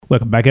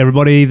Welcome back,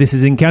 everybody. This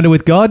is Encounter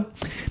with God.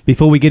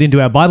 Before we get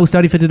into our Bible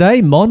study for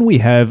today, Mon, we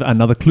have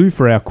another clue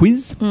for our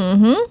quiz.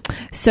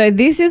 So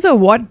this is a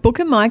What Book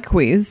Am I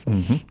quiz.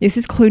 This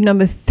is clue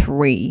number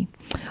 3.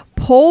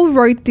 Paul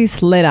wrote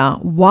this letter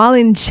while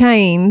in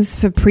chains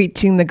for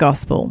preaching the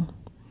gospel.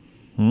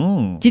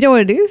 Do you know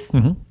what it is?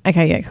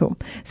 Okay, yeah, cool.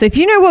 So if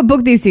you know what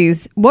book this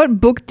is,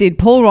 what book did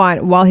Paul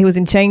write while he was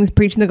in chains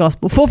preaching the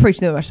gospel, for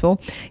preaching the gospel?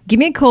 Give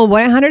me a call,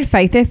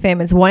 1-800-FAITH-FM.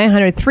 It's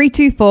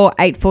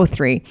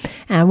 1-800-324-843.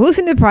 And we'll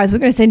send you the prize. We're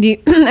going to send you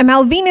a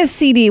Malvina's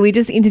CD. We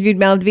just interviewed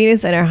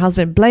Malvina's and her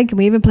husband Blake, and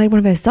we even played one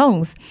of her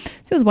songs.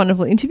 So it was a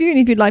wonderful interview. And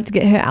if you'd like to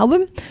get her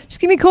album, just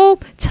give me a call.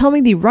 Tell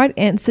me the right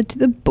answer to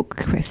the book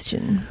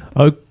question.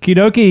 Okie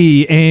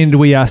dokie. And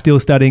we are still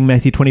studying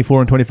Matthew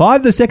 24 and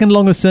 25, the second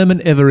longest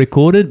sermon ever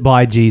recorded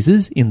by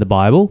Jesus in the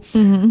Bible.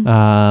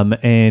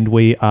 And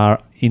we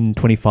are in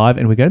 25,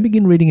 and we're going to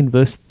begin reading in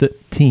verse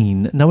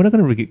 13. No, we're not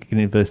going to begin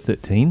in verse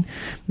 13.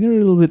 We're going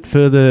to go a little bit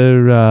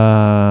further.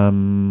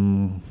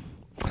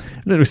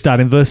 Let's start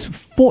in verse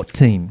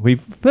 14.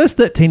 Verse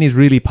 13 is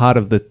really part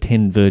of the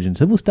 10 virgins,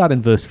 so we'll start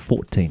in verse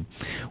 14.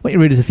 Why don't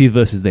you read us a few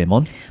verses there,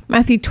 Mon?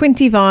 Matthew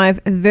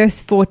 25,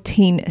 verse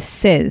 14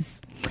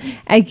 says,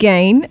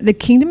 "Again, the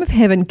kingdom of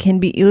heaven can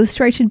be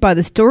illustrated by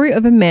the story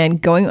of a man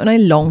going on a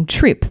long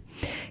trip.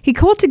 He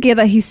called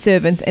together his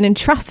servants and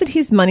entrusted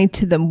his money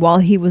to them while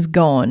he was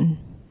gone.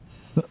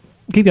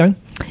 Keep going.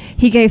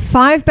 He gave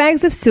 5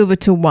 bags of silver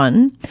to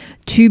one,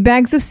 2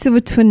 bags of silver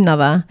to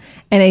another,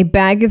 and a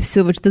bag of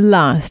silver to the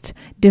last,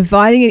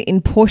 dividing it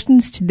in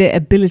portions to their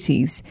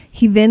abilities.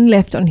 He then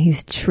left on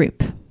his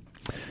trip."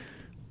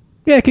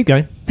 Yeah, keep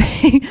going.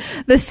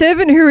 The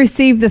servant who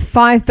received the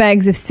 5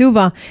 bags of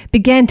silver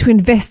began to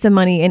invest the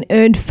money and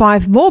earned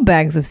 5 more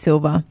bags of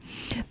silver.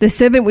 The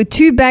servant with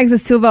 2 bags of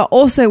silver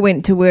also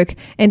went to work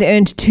and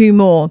earned 2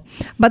 more.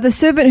 But the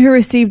servant who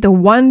received the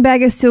 1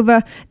 bag of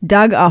silver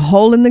dug a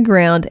hole in the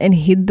ground and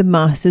hid the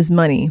master's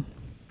money.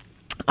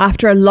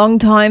 After a long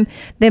time,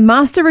 their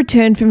master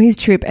returned from his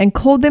trip and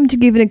called them to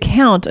give an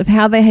account of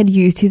how they had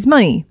used his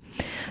money.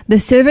 The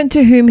servant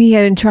to whom he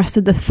had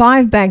entrusted the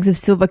 5 bags of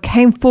silver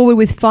came forward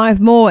with 5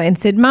 more and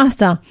said,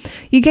 "Master,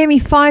 you gave me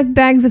 5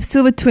 bags of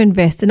silver to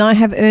invest, and I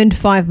have earned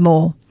 5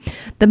 more."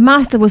 The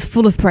master was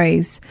full of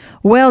praise.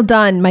 "Well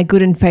done, my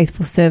good and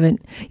faithful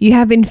servant. You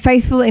have been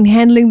faithful in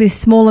handling this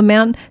small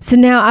amount, so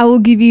now I will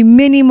give you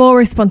many more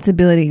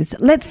responsibilities.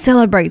 Let's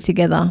celebrate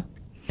together."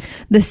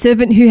 The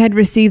servant who had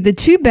received the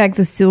 2 bags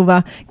of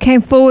silver came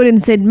forward and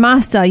said,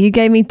 "Master, you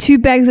gave me 2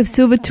 bags of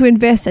silver to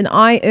invest, and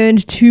I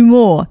earned 2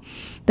 more."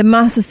 The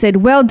master said,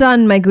 "Well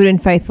done, my good and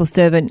faithful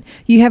servant.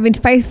 You have been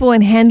faithful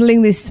in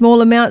handling this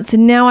small amount, so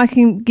now I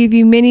can give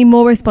you many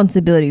more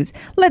responsibilities.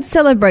 Let's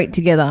celebrate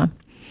together."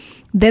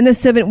 Then the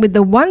servant with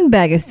the 1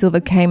 bag of silver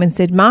came and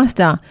said,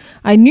 "Master,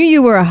 I knew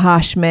you were a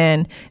harsh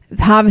man,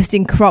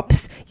 harvesting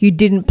crops you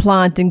didn't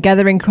plant and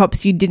gathering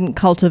crops you didn't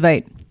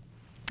cultivate.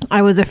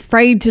 I was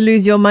afraid to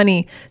lose your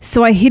money,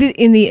 so I hid it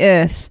in the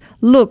earth.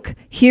 Look,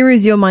 here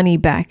is your money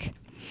back."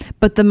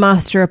 But the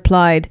master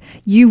replied,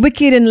 "You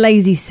wicked and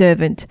lazy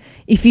servant.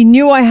 If you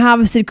knew I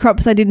harvested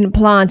crops I didn't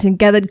plant and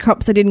gathered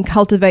crops I didn't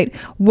cultivate,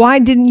 why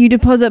didn't you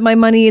deposit my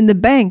money in the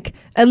bank?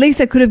 At least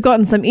I could have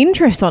gotten some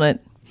interest on it."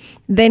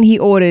 Then he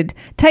ordered,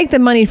 "Take the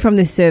money from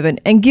this servant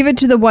and give it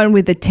to the one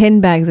with the 10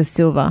 bags of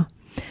silver.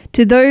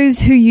 To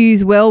those who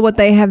use well what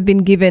they have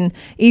been given,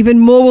 even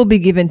more will be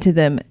given to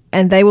them,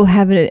 and they will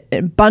have an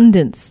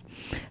abundance.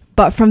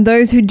 But from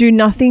those who do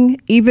nothing,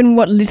 even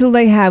what little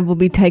they have will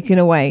be taken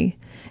away.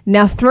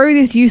 Now throw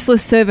this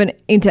useless servant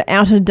into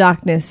outer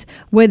darkness,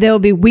 where there will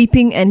be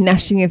weeping and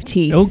gnashing of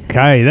teeth."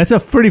 Okay, that's a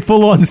pretty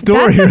full-on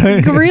story.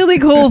 That's a really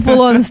cool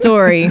full-on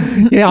story.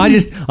 Yeah, I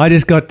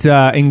just got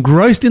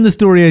engrossed in the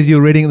story as you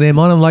were reading it there,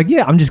 Mon. I'm like,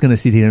 yeah, I'm just going to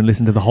sit here and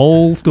listen to the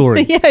whole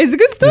story. Yeah, it's a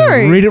good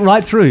story. Just read it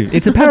right through.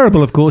 It's a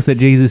parable, of course, that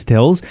Jesus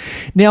tells.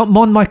 Now,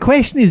 Mon, my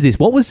question is this: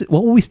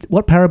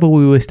 what parable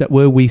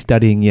were we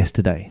studying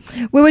yesterday?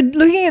 We were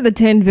looking at the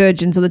 10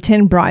 virgins or the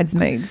 10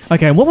 bridesmaids.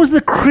 Okay, and what was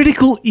the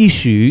critical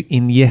issue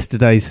in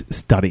yesterday's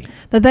study?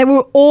 That they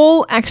were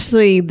all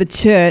actually the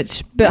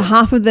church, but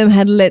half of them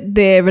had let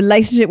their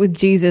relationship with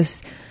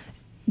Jesus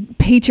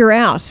peter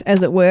out,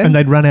 as it were. And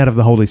they'd run out of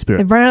the Holy Spirit.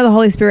 They'd run out of the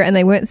Holy Spirit and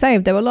they weren't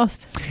saved. They were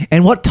lost.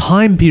 And what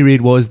time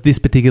period was this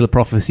particular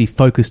prophecy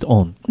focused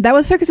on? That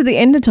was focused at the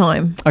end of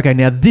time. Okay,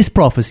 now this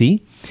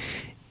prophecy,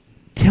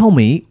 tell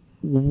me,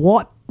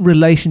 what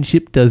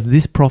relationship does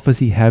this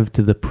prophecy have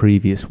to the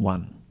previous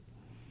one?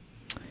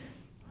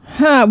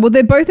 Well,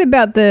 they're both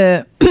about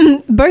the...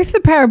 both the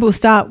parables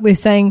start with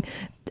saying...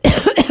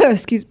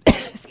 excuse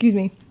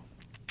me.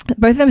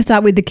 Both of them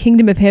start with the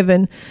kingdom of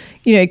heaven,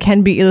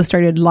 can be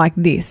illustrated like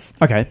this.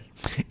 Okay.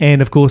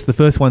 And, of course, the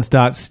first one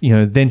starts,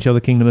 then shall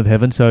the kingdom of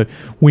heaven. So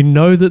we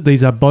know that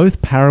these are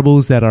both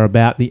parables that are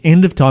about the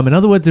end of time. In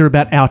other words, they're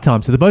about our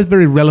time. So they're both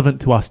very relevant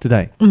to us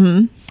today.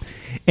 Mm-hmm.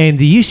 And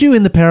the issue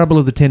in the parable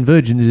of the 10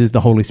 virgins is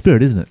the Holy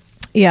Spirit, isn't it?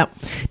 Yeah.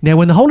 Now,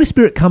 when the Holy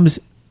Spirit comes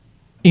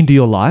into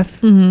your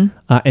life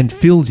and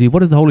fills you, what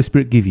does the Holy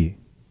Spirit give you?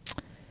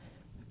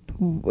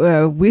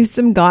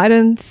 Wisdom,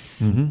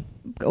 guidance,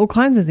 all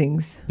kinds of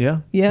things. Yeah.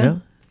 Yeah.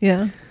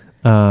 Yeah.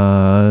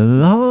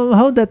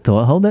 Hold that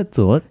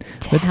thought.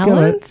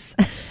 Talents?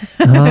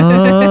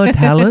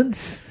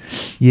 Talents.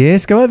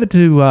 Yes, go over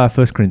to 1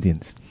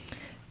 Corinthians.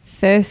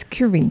 1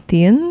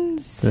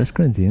 Corinthians. 1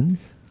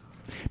 Corinthians.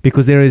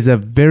 Because there is a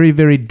very,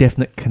 very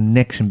definite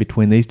connection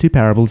between these two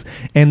parables,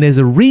 and there's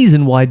a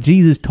reason why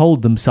Jesus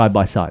told them side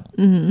by side.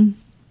 Mm-hmm.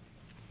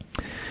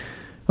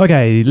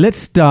 Okay, let's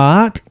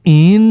start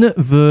in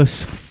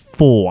verse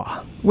 4.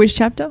 Which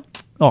chapter?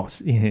 Oh,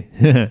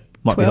 yeah.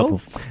 Might 12? be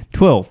helpful.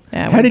 12.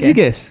 Yeah, How did you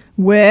guess?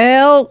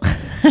 Well,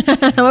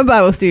 I'm a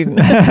Bible student.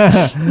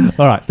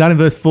 All right, start in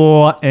verse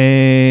 4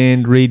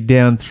 and read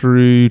down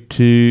through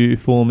to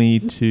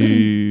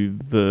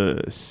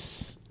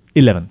verse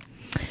 11.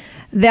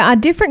 There are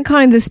different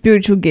kinds of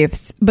spiritual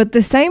gifts, but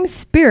the same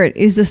Spirit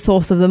is the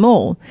source of them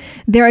all.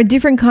 There are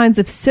different kinds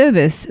of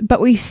service, but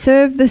we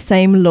serve the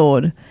same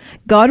Lord.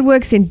 God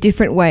works in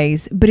different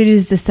ways, but it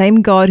is the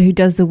same God who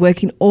does the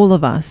work in all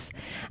of us.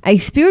 A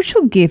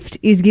spiritual gift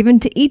is given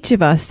to each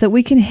of us that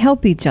we can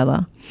help each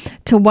other.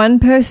 To one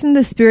person,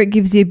 the Spirit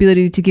gives the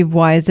ability to give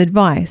wise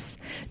advice.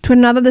 To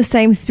another, the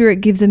same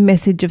Spirit gives a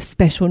message of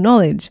special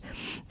knowledge.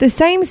 The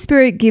same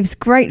Spirit gives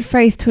great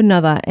faith to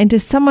another, and to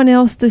someone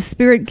else, the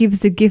Spirit gives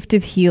the gift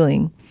of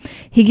healing.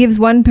 He gives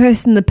one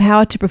person the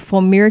power to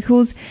perform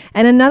miracles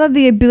and another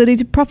the ability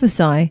to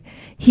prophesy.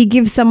 He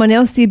gives someone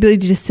else the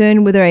ability to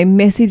discern whether a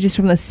message is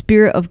from the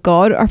Spirit of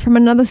God or from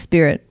another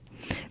spirit.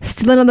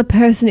 Still another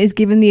person is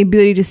given the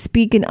ability to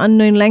speak in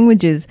unknown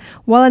languages,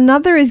 while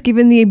another is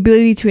given the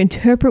ability to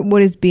interpret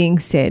what is being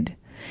said.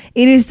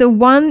 It is the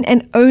one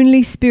and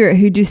only Spirit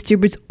who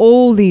distributes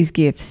all these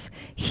gifts.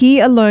 He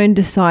alone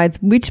decides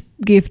which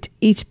gift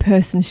each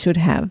person should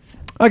have.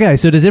 Okay,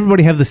 so does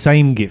everybody have the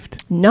same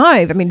gift? No,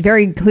 I mean,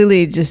 very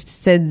clearly it just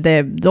said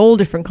they're all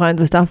different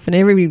kinds of stuff and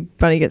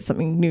everybody gets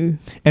something new.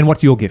 And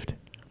what's your gift?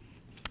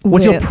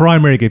 What's your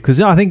primary gift?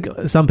 Because I think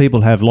some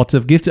people have lots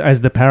of gifts,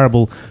 as the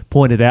parable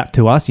pointed out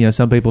to us. You know,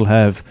 some people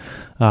have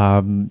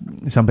 5,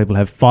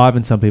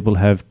 and some people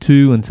have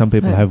 2, and some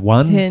people have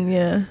 1. 10,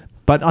 yeah.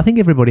 But I think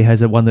everybody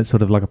has one that's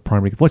sort of like a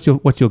primary gift.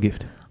 What's your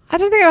gift? I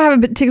don't think I have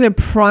a particular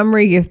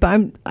primary gift,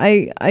 but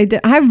I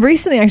have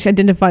recently actually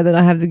identified that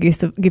I have the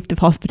gift of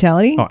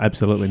hospitality. Oh,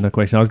 absolutely, no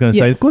question. I was going to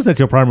say, of course, that's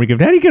your primary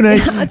gift. How are you going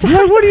to? What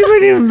are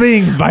you even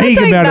being vague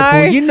about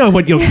it for? You know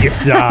what your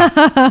gifts are.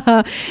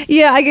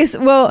 Yeah, I guess.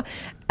 Well,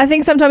 I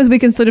think sometimes we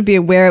can sort of be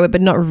aware of it, but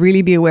not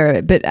really be aware of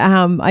it. But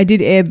I did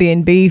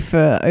Airbnb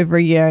for over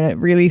a year, and it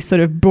really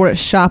sort of brought it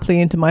sharply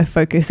into my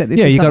focus. That this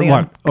is you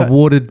got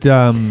awarded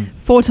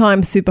 4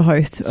 times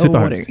Superhost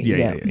award.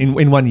 Yeah.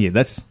 In 1 year.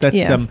 That's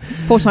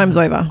 4 times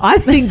over. I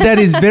think that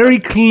is very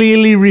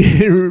clearly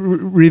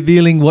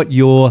revealing what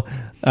your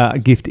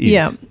gift is.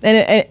 Yeah,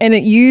 and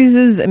it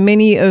uses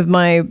many of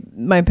my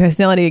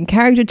personality and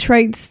character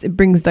traits. It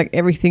brings like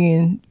everything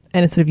in.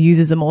 And it sort of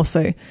uses them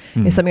also.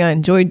 It's something I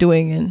enjoy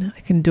doing and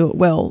I can do it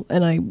well.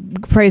 And I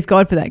praise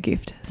God for that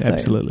gift. So,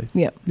 absolutely.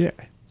 Yeah.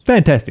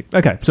 Fantastic.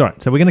 Okay, sorry.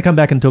 So we're going to come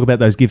back and talk about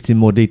those gifts in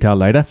more detail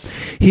later.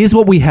 Here's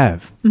what we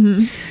have.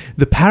 Mm-hmm.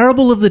 The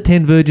parable of the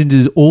 10 virgins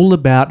is all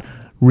about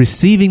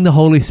receiving the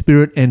Holy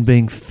Spirit and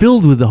being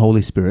filled with the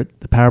Holy Spirit.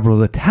 The parable of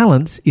the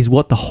talents is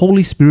what the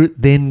Holy Spirit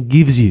then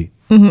gives you.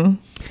 Mm-hmm.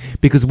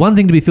 Because one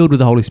thing to be filled with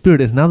the Holy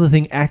Spirit is another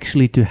thing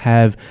actually to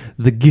have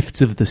the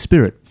gifts of the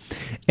Spirit.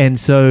 And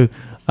so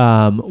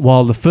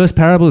while the first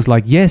parable is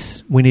like,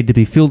 yes, we need to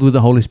be filled with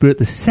the Holy Spirit,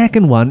 the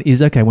second one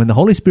is, okay, when the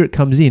Holy Spirit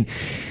comes in,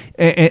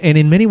 and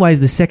in many ways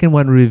the second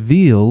one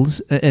reveals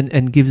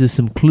and gives us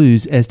some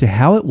clues as to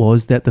how it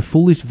was that the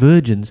foolish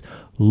virgins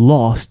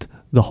lost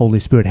the Holy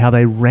Spirit, how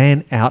they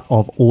ran out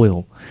of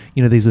oil.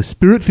 You know, these were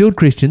Spirit-filled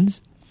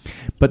Christians,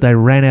 but they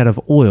ran out of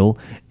oil,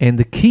 and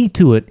the key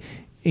to it,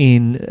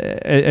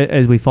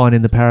 as we find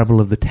in the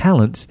parable of the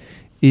talents,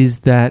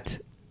 is that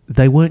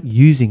they weren't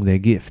using their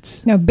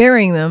gifts. No,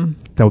 burying them.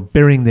 They were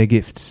burying their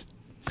gifts.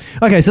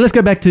 Okay, so let's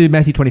go back to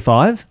Matthew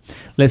 25.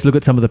 Let's look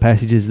at some of the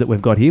passages that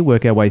we've got here,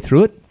 work our way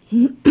through it.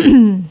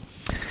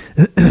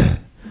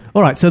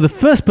 All right, so the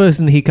first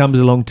person he comes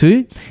along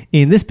to,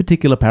 in this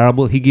particular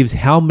parable, he gives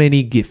how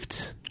many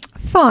gifts?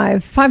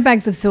 5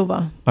 bags of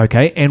silver.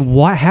 Okay, and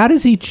how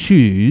does he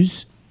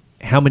choose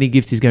how many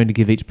gifts he's going to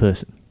give each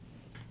person?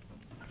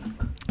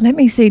 Let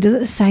me see. Does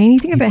it say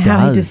anything about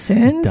how he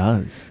discerned? It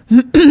does.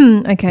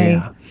 Okay.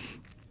 Yeah.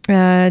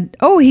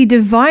 He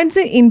divides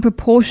it in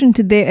proportion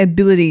to their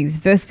abilities.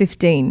 Verse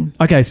 15.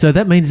 Okay, so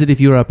that means that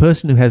if you're a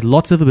person who has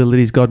lots of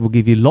abilities, God will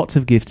give you lots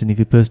of gifts. And if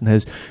your person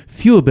has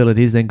few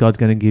abilities, then God's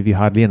going to give you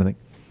hardly anything.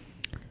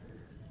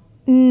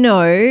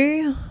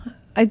 No.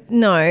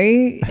 No.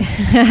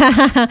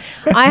 I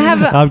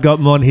have I've got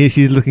Mon here.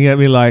 She's looking at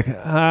me like, no.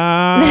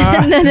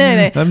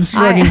 I'm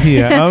struggling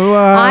here.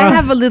 I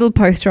have a little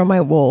poster on my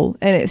wall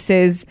and it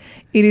says,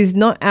 it is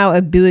not our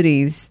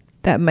abilities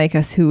that make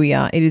us who we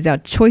are. It is our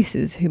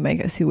choices who make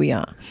us who we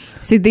are.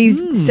 So these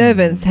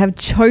servants have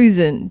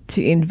chosen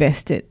to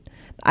invest it.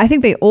 I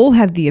think they all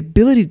have the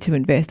ability to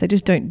invest. They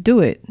just don't do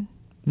it.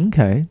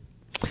 Okay.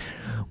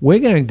 We're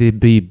going to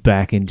be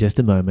back in just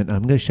a moment.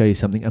 I'm going to show you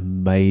something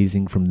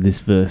amazing from this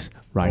verse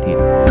right here.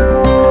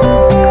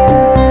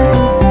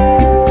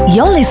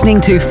 You're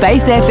listening to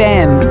Faith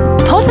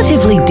FM,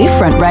 positively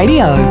different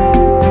radio.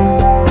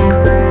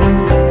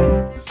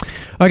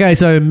 Okay,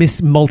 so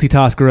Miss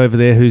Multitasker over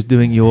there who's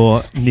doing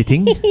your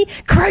knitting.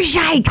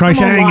 Crochet.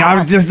 Crocheting.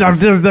 I'm just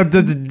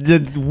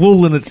the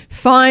wool and it's...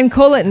 Fine,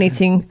 call it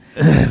knitting.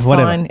 It's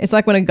Whatever. fine. It's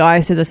like when a guy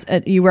says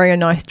you wear a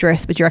nice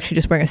dress, but you're actually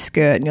just wearing a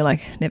skirt, and you're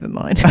like, never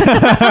mind.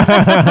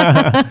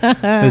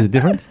 There's a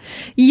difference?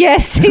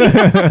 Yes.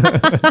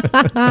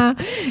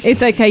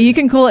 It's okay. You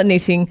can call it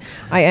knitting.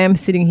 I am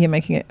sitting here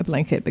making it a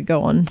blanket, but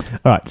go on.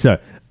 All right, so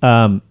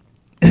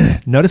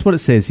notice what it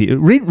says here.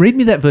 Read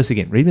me that verse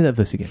again.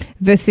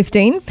 Verse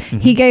 15,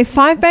 He gave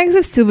 5 bags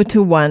of silver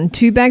to one,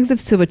 2 bags of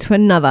silver to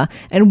another,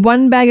 and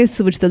 1 bag of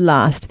silver to the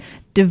last,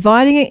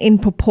 dividing it in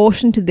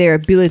proportion to their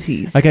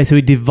abilities. Okay, so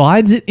he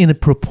divides it in a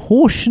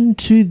proportion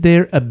to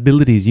their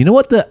abilities. You know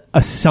what the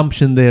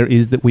assumption there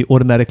is that we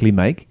automatically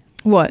make?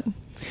 What?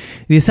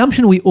 The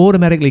assumption we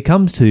automatically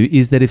come to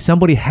is that if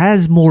somebody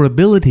has more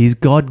abilities,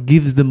 God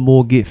gives them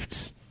more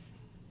gifts.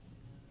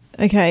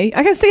 Okay,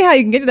 I can see how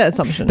you can get to that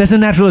assumption. That's a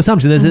natural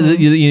assumption.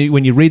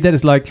 When you read that,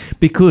 it's like,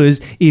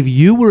 because if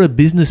you were a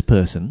business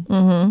person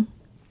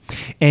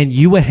and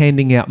you were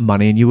handing out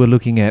money and you were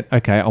looking at,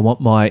 okay, I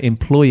want my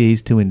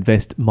employees to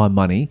invest my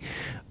money,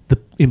 the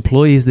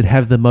employees that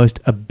have the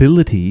most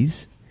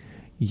abilities,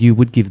 you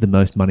would give the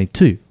most money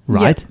to,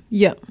 right?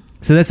 Yep.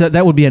 So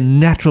that would be a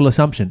natural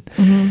assumption.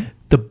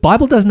 The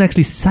Bible doesn't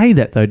actually say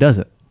that, though, does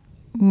it?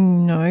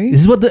 No. This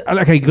is what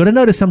you got to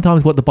notice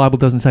sometimes what the Bible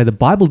doesn't say. The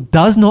Bible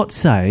does not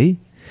say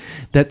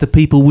that the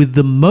people with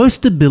the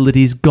most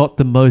abilities got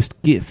the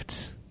most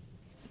gifts.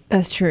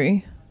 That's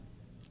true.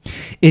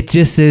 It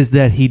just says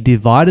that he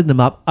divided them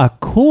up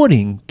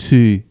according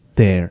to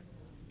their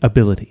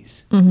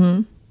abilities.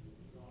 And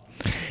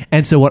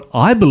so what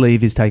I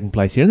believe is taking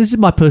place here, and this is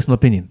my personal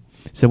opinion.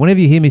 So whenever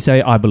you hear me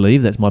say I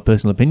believe, that's my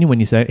personal opinion. When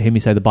you hear me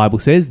say the Bible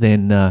says,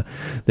 then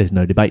there's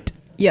no debate.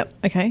 Yep,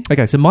 okay.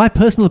 Okay, so my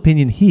personal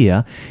opinion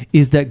here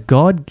is that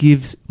God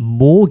gives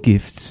more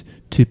gifts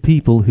to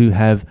people who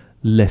have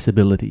less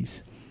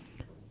abilities.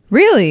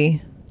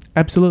 Really?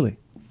 Absolutely.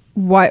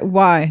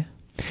 Why?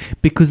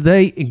 Because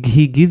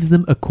he gives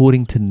them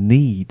according to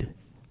need.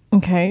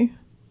 Okay.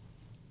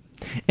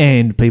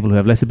 And people who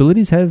have less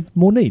abilities have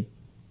more need.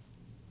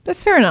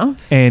 That's fair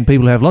enough. And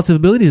people who have lots of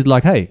abilities,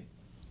 like, hey,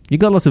 you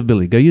got lots of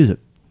ability, go use it.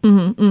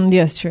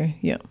 Yes, true,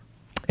 yeah.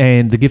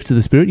 And the gifts of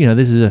the Spirit,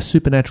 this is a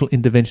supernatural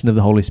intervention of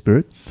the Holy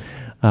Spirit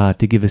to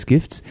give us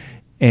gifts.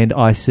 And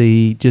I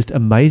see just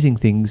amazing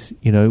things,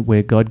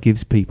 where God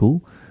gives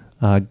people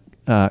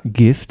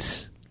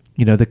gifts.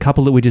 The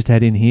couple that we just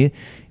had in here,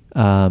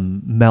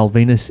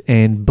 Malvinus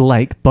and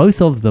Blake, both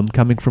of them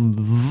coming from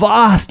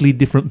vastly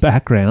different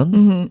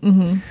backgrounds.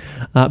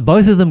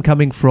 Both of them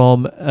coming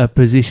from a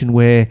position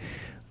where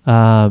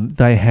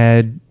they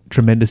had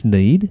tremendous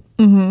need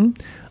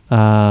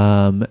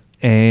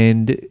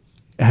and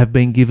have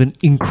been given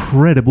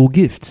incredible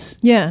gifts.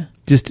 Yeah.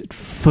 Just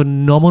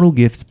phenomenal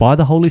gifts by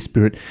the Holy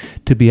Spirit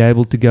to be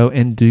able to go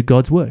and do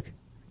God's work.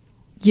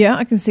 Yeah,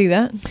 I can see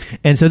that.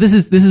 And so this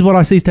is what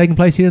I see is taking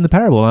place here in the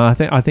parable. And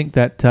I think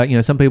that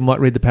some people might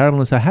read the parable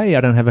and say, "Hey,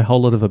 I don't have a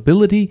whole lot of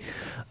ability,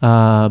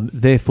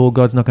 therefore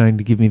God's not going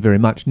to give me very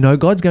much." No,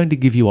 God's going to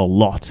give you a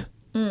lot.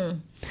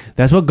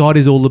 That's what God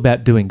is all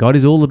about doing. God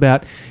is all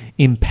about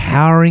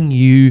empowering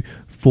you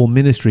for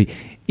ministry.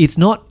 It's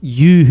not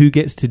you who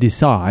gets to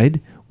decide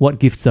what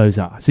gifts those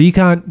are. So you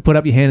can't put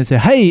up your hand and say,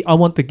 "Hey, I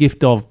want the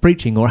gift of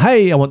preaching," or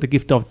 "Hey, I want the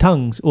gift of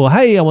tongues," or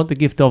 "Hey, I want the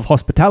gift of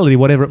hospitality,"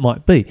 whatever it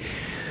might be.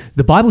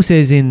 The Bible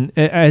says,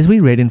 as we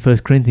read in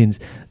 1 Corinthians,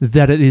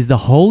 that it is the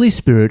Holy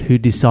Spirit who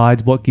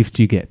decides what gifts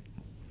you get.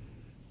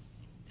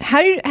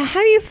 How do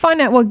you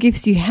find out what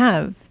gifts you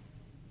have?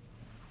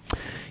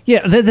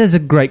 Yeah, there's a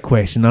great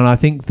question. And I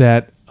think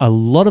that a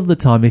lot of the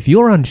time, if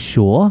you're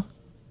unsure,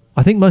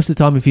 I think most of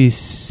the time if you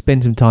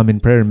spend some time in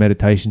prayer and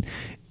meditation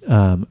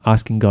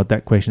asking God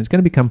that question, it's going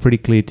to become pretty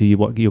clear to you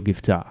what your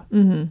gifts are.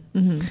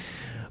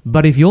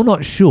 But if you're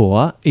not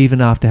sure, even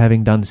after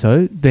having done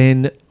so,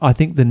 then I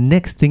think the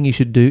next thing you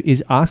should do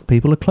is ask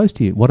people who are close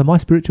to you, what are my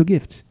spiritual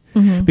gifts?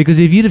 Because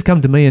if you'd have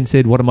come to me and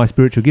said, what are my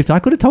spiritual gifts? I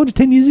could have told you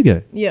 10 years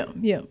ago. Yeah.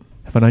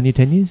 Have I known you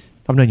 10 years?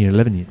 I've known you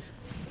 11 years.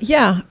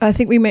 Yeah, I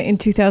think we met in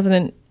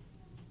 2008?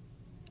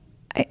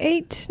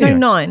 No, Anyway.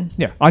 9.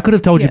 Yeah, I could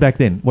have told you back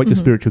then what your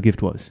spiritual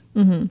gift was.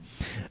 And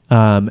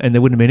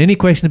there wouldn't have been any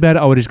question about it.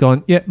 I would have just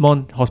gone, yeah,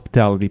 Mon,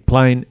 hospitality,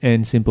 plain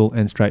and simple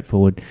and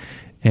straightforward.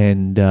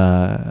 And...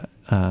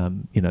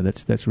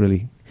 that's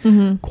really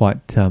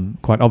quite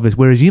obvious.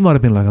 Whereas you might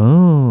have been like,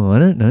 oh, I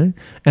don't know.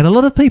 And a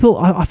lot of people,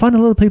 I find a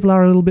lot of people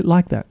are a little bit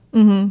like that.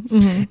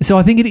 So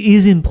I think it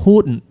is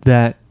important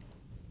that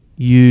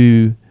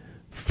you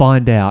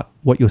find out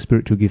what your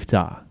spiritual gifts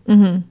are.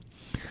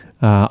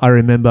 I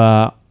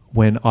remember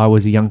when I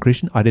was a young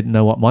Christian, I didn't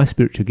know what my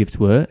spiritual gifts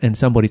were, and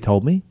somebody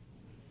told me.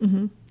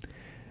 In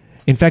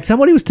fact,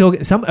 somebody was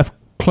talking. A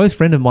close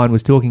friend of mine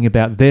was talking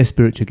about their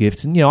spiritual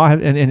gifts, and I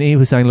have, and he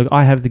was saying, look,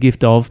 I have the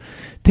gift of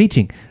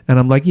teaching, and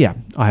I'm like, yeah,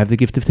 I have the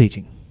gift of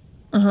teaching.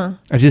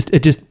 It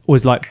just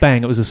was like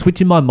bang, it was a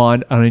switch in my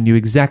mind, and I knew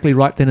exactly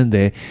right then and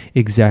there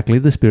exactly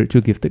the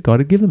spiritual gift that God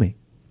had given me.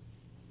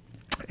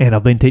 And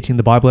I've been teaching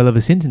the Bible ever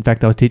since. In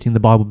fact, I was teaching the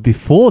Bible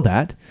before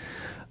that,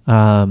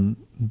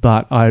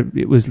 but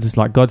it was just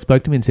like God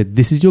spoke to me and said,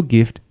 this is your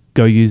gift,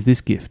 go use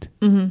this gift.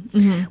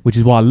 Which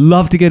is why I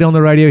love to get on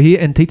the radio here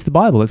and teach the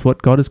Bible. That's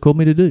what God has called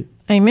me to do.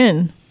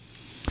 Amen.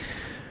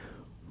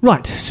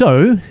 Right,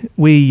 so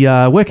we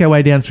work our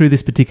way down through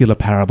this particular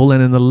parable,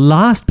 and in the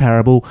last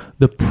parable,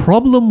 the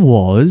problem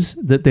was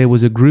that there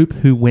was a group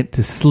who went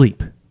to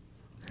sleep.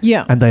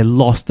 Yeah. And they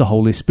lost the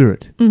Holy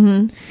Spirit.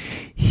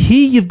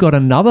 Here you've got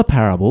another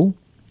parable.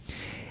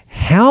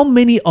 How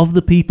many of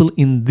the people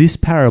in this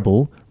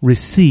parable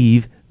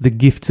receive the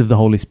gifts of the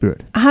Holy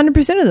Spirit?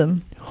 100% of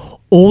them.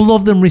 All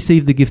of them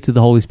receive the gifts of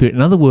the Holy Spirit.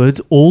 In other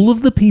words, all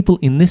of the people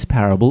in this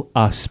parable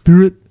are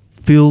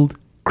Spirit-filled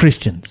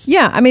Christians.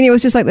 Yeah, I mean, it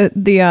was just like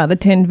the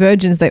 10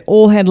 virgins. They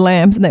all had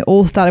lamps and they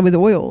all started with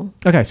oil.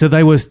 Okay, so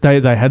they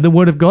had the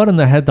Word of God and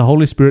they had the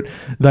Holy Spirit.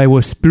 They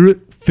were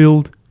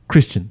Spirit-filled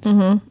Christians.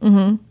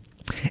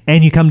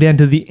 And you come down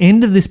to the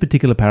end of this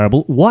particular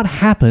parable. What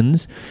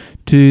happens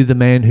to the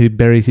man who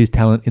buries his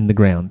talent in the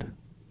ground?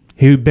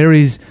 Who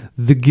buries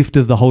the gift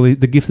that the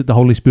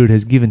Holy Spirit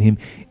has given him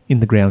in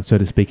the ground, so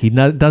to speak. He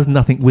does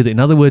nothing with it. In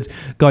other words,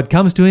 God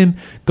comes to him,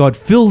 God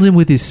fills him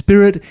with his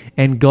Spirit,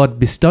 and God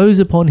bestows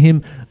upon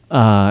him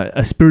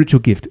a spiritual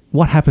gift.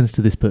 What happens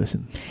to this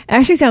person? It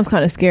actually sounds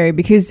kind of scary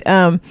because,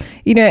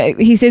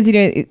 he says,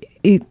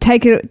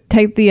 take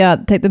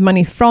the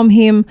money from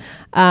him,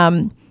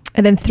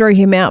 and then throw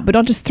him out, but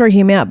not just throw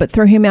him out, but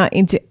throw him out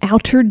into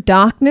outer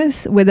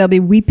darkness where there'll be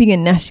weeping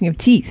and gnashing of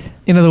teeth.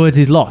 In other words,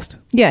 he's lost.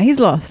 Yeah, he's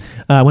lost.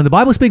 When the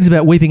Bible speaks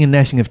about weeping and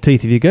gnashing of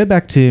teeth, if you go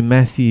back to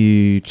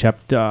Matthew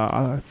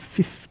chapter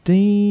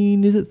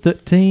 15, is it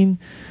 13?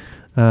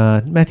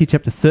 Matthew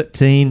chapter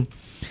 13,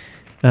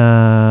 the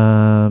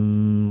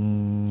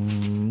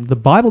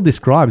Bible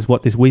describes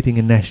what this weeping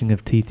and gnashing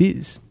of teeth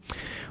is.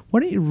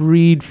 Why don't you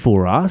read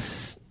for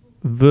us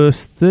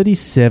verse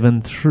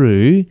 37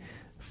 through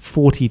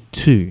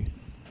 42.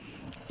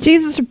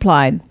 Jesus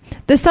replied,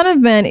 "The Son of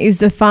Man is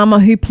the farmer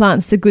who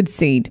plants the good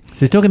seed."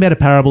 So he's talking about a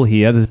parable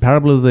here. There's a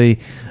parable of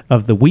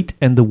the wheat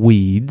and the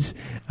weeds.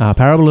 A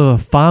parable of a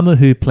farmer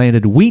who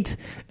planted wheat,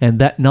 and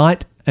that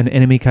night an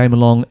enemy came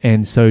along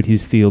and sowed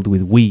his field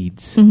with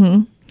weeds.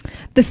 Mm-hmm.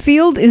 The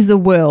field is the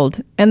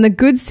world, and the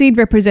good seed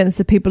represents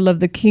the people of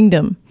the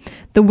kingdom.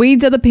 The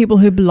weeds are the people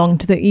who belong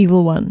to the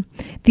evil one.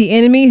 The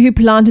enemy who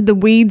planted the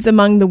weeds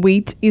among the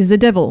wheat is the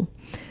devil.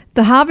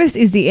 The harvest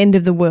is the end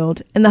of the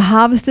world, and the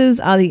harvesters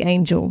are the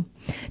angel.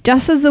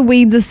 Just as the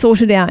weeds are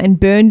sorted out and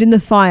burned in the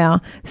fire,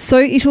 so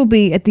it will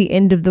be at the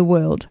end of the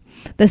world.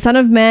 The Son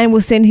of Man will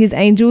send his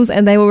angels,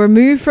 and they will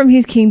remove from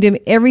his kingdom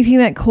everything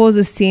that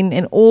causes sin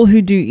and all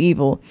who do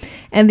evil.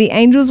 And the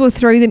angels will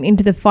throw them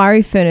into the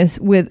fiery furnace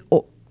where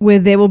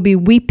there will be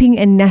weeping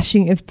and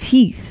gnashing of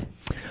teeth.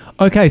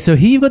 Okay, so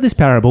here you've got this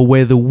parable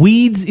where the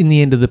weeds in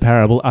the end of the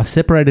parable are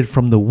separated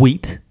from the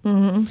wheat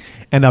and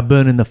are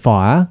burned in the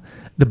fire.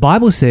 The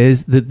Bible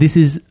says that this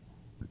is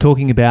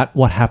talking about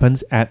what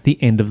happens at the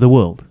end of the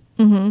world.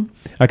 Mm-hmm.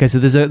 Okay, so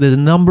there's a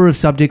number of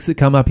subjects that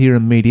come up here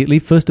immediately.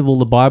 First of all,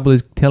 the Bible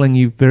is telling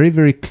you very,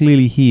 very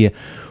clearly here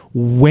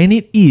when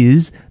it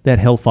is that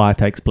hellfire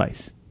takes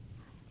place.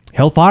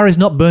 Hellfire is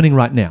not burning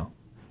right now.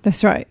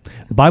 That's right.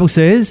 The Bible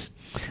says,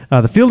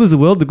 the field is the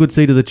world, the good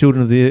seed of the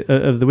children of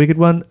the wicked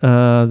one.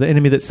 The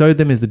enemy that sowed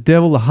them is the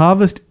devil. The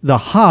harvest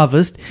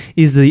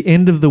is the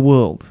end of the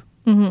world.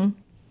 Mm-hmm.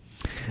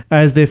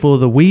 As therefore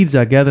the weeds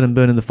are gathered and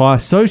burned in the fire,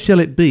 so shall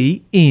it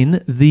be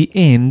in the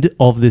end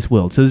of this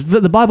world. So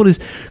the Bible is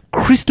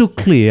crystal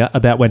clear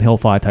about when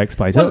hellfire takes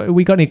place. Well,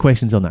 we got any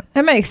questions on that?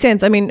 That makes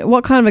sense. I mean,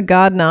 what kind of a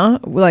gardener,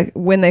 like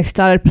when they've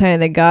started planting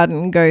their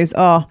garden, goes,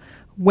 oh,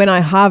 when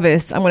I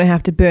harvest, I'm going to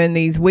have to burn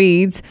these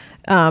weeds.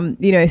 So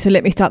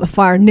let me start the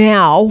fire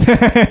now.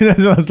 That's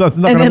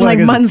not and then work,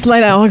 months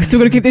later, I've still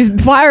got to keep this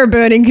fire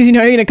burning because, in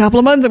a couple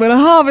of months I'm going to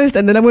harvest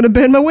and then I'm going to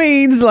burn my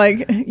weeds.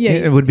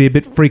 It would be a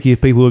bit freaky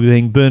if people were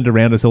being burned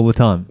around us all the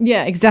time.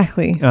 Yeah,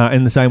 exactly.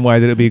 In the same way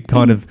that it would be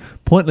kind of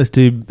pointless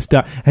to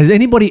start. Has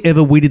anybody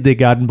ever weeded their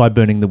garden by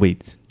burning the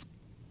weeds?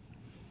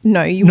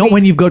 No.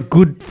 When you've got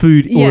good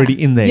food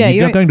already in there.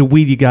 You're not going to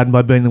weed your garden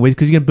by burning the weeds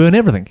because you're going to burn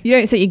everything. You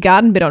don't set your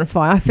garden bed on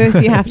fire.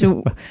 First you have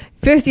to...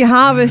 First you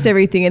harvest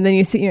everything and then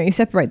you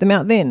separate them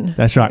out then.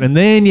 That's right. And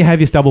then you have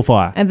your stubble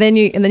fire. And then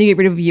you get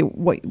rid of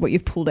what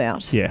you've pulled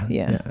out.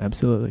 Yeah,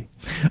 absolutely.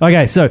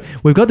 Okay, so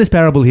we've got this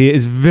parable here.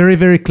 It's very,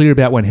 very clear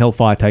about when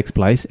hellfire takes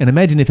place. And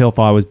imagine if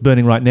hellfire was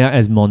burning right now,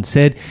 as Mon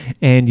said,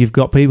 and you've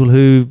got people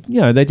who,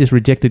 they just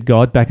rejected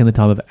God back in the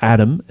time of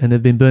Adam and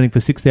have been burning for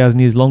 6,000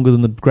 years longer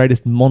than the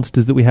greatest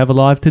monsters that we have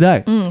alive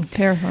today.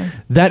 Terrifying.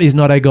 That is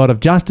not a God of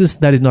justice.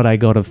 That is not a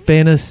God of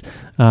fairness.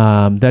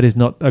 That is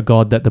not a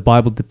God that the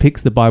Bible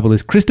depicts. The Bible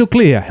is crystal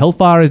clear.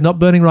 Hellfire is not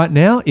burning right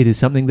now. It is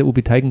something that will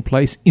be taking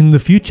place in the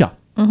future.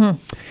 Mm-hmm.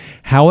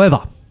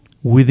 However,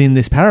 within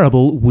this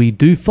parable, we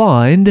do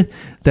find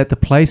that the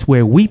place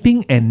where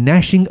weeping and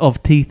gnashing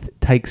of teeth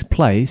takes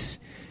place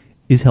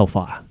is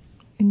hellfire.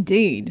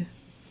 Indeed.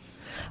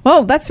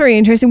 Well, that's very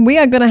interesting. We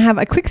are going to have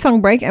a quick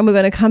song break and we're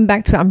going to come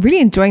back to it. I'm really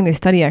enjoying this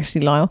study,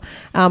 actually, Lyle.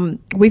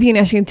 Weeping and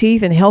gnashing of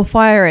teeth and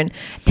hellfire and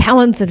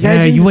talents and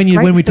virgins. Yeah,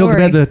 when we talk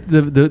about the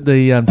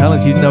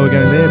talents, you didn't know we're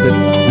going there, but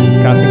it's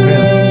casting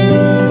crowns.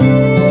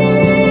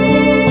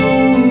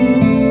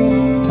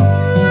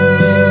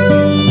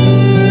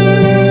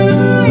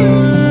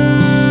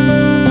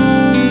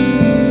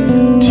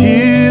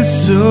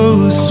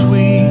 So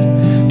sweet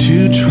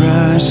to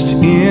trust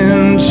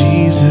in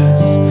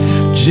Jesus,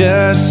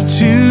 just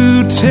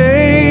to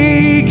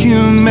take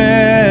him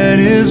at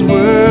his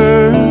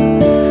word,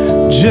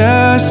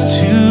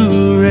 just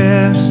to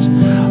rest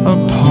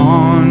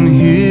upon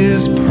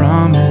his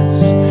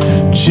promise,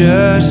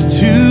 just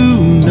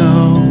to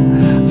know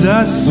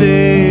thus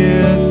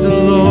saith the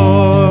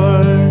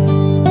Lord.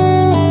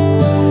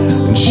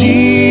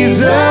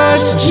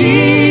 Jesus,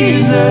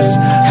 Jesus,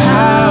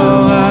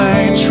 how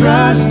I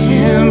trust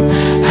him,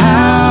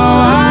 how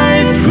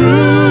I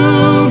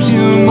proved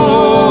him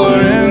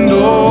o'er and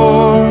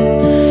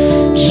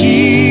o'er.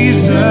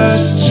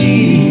 Jesus,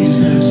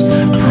 Jesus,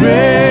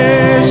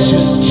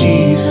 precious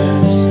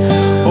Jesus,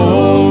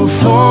 oh,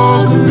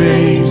 for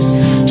grace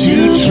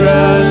to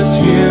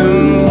trust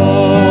him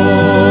more.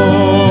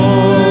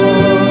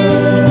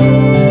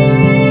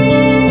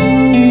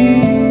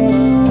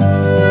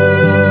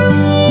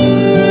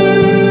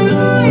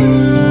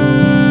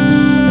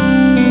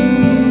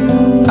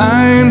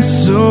 I'm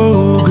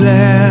so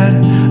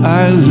glad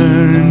I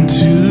learned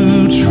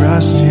to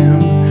trust him.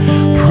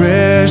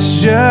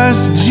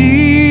 Precious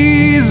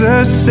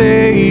Jesus,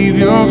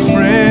 Savior,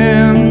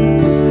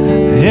 friend.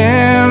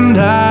 And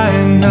I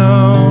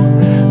know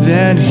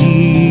that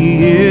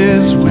he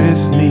is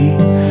with me,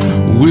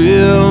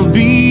 will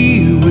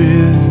be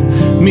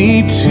with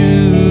me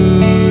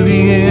to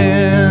the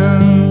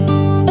end.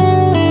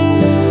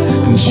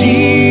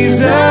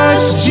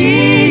 Jesus,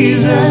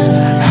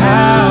 Jesus,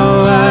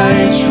 how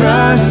I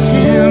trust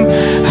him,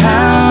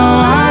 how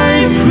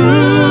I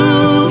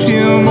proved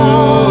him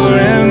o'er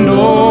and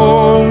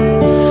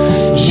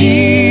o'er.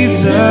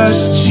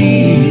 Jesus,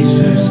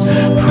 Jesus,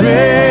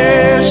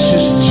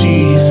 precious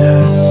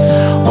Jesus,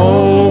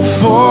 oh,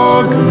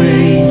 for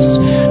grace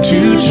to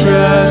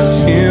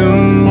trust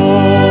him more.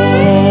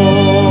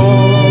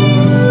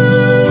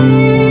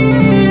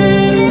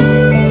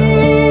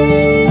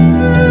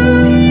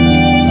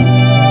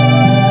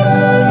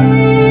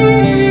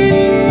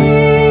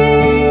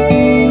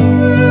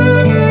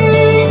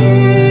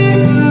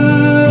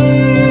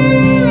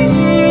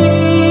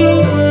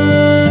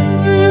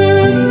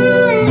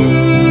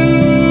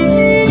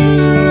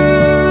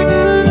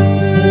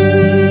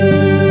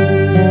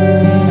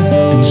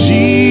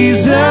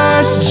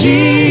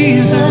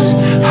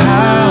 Jesus,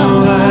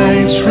 how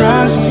I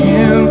trust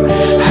him,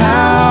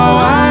 how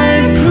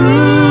I've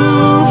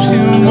proved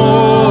him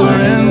o'er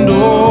and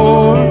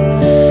o'er.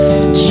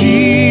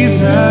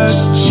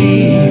 Jesus,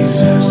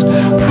 Jesus,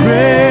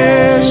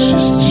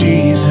 precious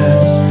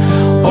Jesus,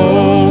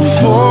 oh,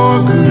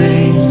 for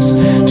grace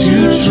to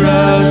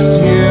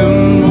trust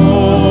him more.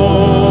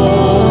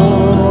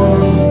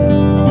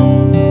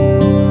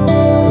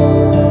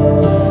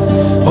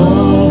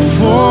 Oh,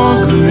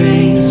 for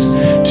grace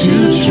to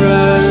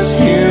trust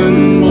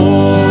him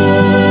more.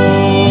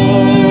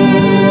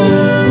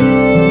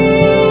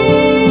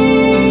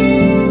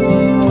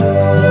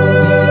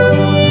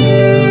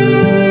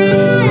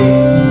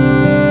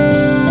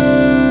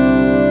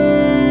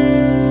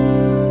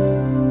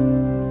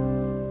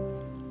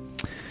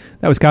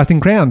 That was Casting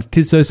Crowns.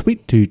 'Tis so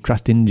sweet to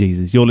trust in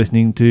Jesus. You're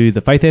listening to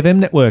the Faith FM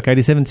network,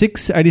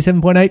 87.6,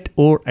 87.8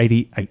 or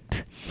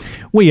 88.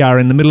 We are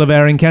in the middle of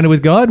our encounter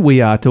with God.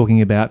 We are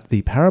talking about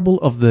the parable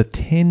of the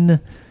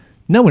 10...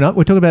 No, we're not.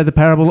 We're talking about the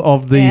parable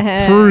of the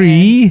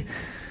 3...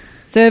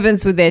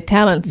 servants with their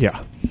talents. Yeah.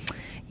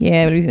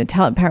 Yeah, we're using the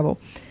talent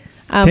parable.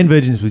 10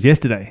 virgins was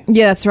yesterday.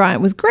 Yeah, that's right.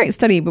 It was a great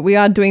study, but we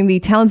are doing the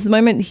talents at the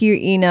moment here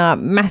in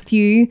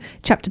Matthew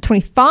chapter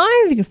 25.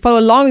 You can follow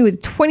along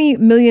with 20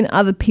 million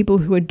other people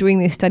who are doing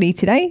this study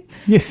today.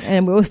 Yes.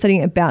 And we're all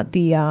studying about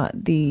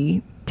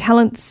the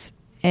talents,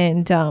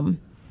 and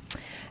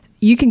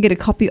you can get a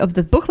copy of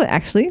the booklet,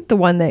 actually, the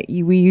one that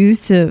we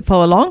use to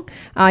follow along.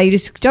 You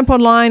just jump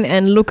online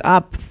and look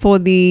up for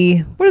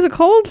the, what is it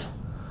called?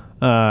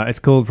 It's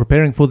called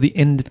Preparing for the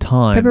End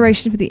Time.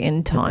 Preparation for the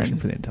End Time. Preparation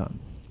for the End Time.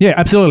 Yeah,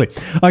 absolutely.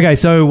 Okay,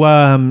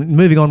 so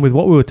moving on with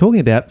what we were talking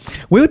about.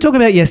 We were talking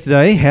about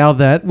yesterday how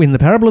that in the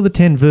parable of the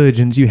 10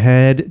 virgins, you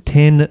had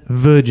 10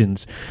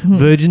 virgins. Mm-hmm.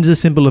 Virgins are a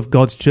symbol of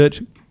God's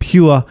church,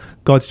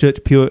 God's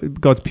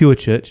pure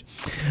church.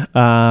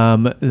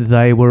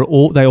 They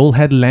all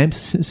had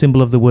lamps,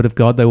 symbol of the Word of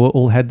God. They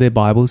all had their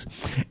Bibles,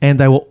 and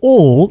they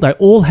all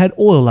had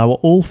oil. They were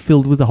all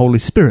filled with the Holy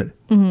Spirit.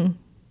 Mm-hmm.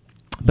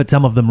 But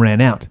some of them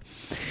ran out.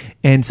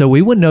 And so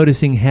we were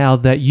noticing how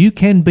that you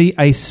can be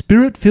a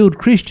Spirit-filled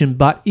Christian,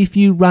 but if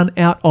you run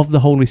out of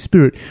the Holy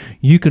Spirit,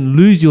 you can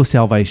lose your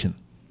salvation.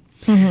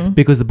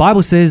 Because the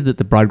Bible says that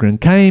the bridegroom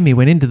came, he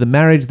went into the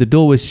marriage, the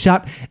door was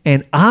shut,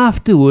 and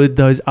afterward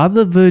those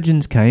other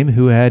virgins came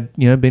who had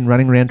been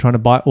running around trying to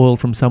buy oil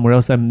from somewhere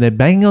else, and they're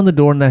banging on the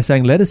door and they're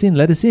saying, let us in,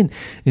 let us in.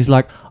 He's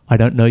like, I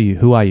don't know you.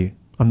 Who are you?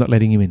 I'm not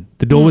letting you in.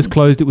 The door was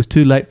closed. It was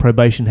too late.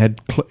 Probation it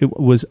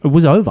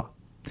was over.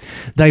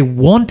 They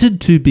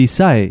wanted to be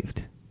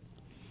saved,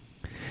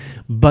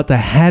 but they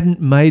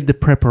hadn't made the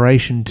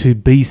preparation to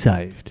be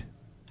saved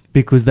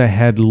because they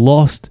had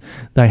lost,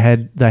 they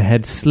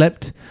had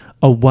slept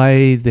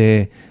away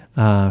their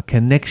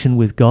connection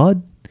with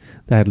God.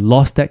 They had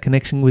lost that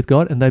connection with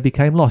God and they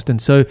became lost.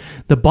 And so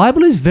the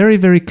Bible is very,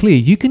 very clear.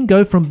 You can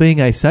go from being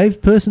a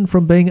saved person,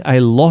 from being a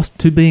lost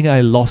to being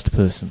a lost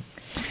person.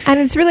 And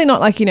it's really not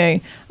like,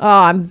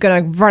 I'm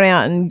going to run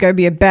out and go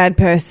be a bad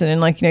person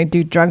and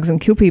do drugs and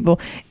kill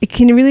people. It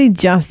can really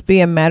just be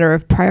a matter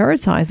of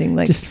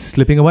prioritizing. Just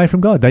slipping away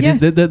from God.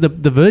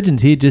 The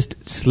virgins here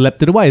just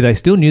slept it away. They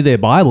still knew their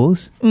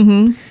Bibles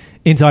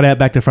inside out,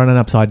 back to front and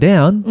upside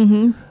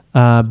down,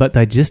 but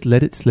they just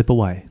let it slip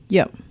away.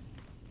 Yep.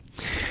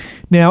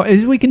 Now,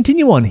 as we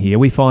continue on here,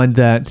 we find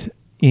that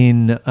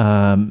in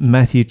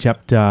Matthew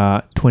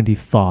chapter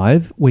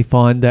 25, we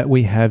find that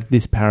we have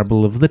this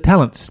parable of the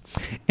talents.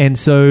 And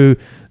so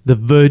the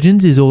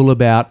virgins is all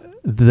about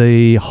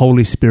the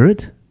Holy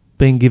Spirit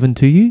being given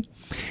to you.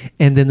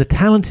 And then the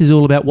talents is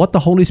all about what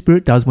the Holy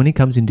Spirit does when he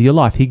comes into your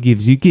life. He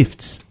gives you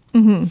gifts.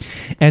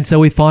 And so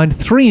we find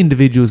 3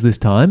 individuals this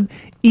time.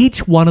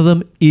 Each one of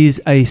them is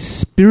a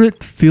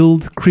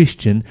Spirit-filled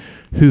Christian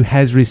who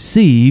has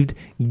received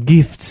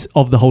gifts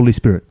of the Holy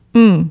Spirit.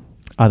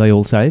 Are they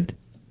all saved?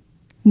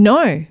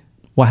 No.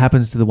 What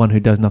happens to the one who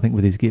does nothing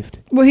with his gift?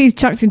 Well, he's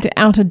chucked into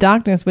outer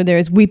darkness where there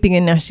is weeping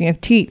and gnashing of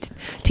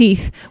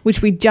teeth,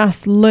 which we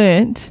just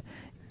learnt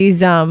is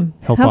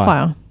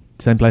hellfire.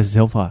 Same place as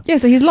hellfire. Yeah,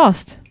 so he's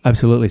lost.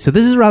 Absolutely. So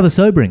this is rather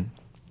sobering.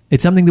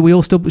 It's something that we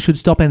all should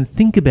stop and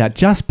think about.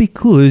 Just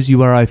because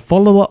you are a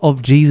follower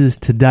of Jesus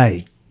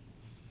today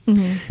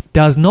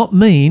does not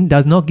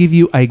give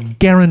you a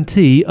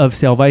guarantee of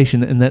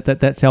salvation, and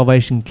that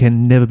salvation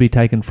can never be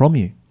taken from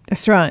you.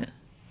 That's right.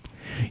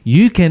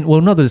 You can,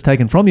 not that it's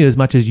taken from you as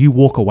much as you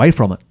walk away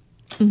from it.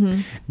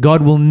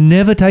 God will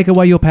never take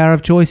away your power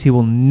of choice. He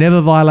will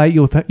never violate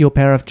your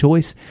power of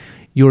choice.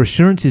 Your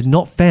assurance is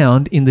not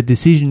found in the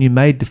decision you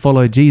made to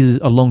follow Jesus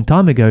a long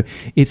time ago.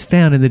 It's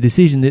found in the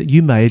decision that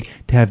you made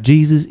to have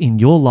Jesus in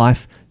your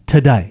life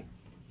today.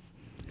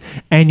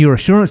 And your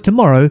assurance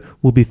tomorrow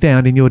will be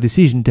found in your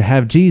decision to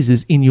have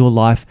Jesus in your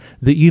life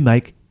that you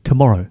make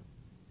tomorrow.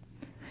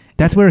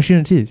 That's where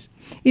assurance is.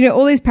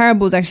 All these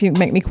parables actually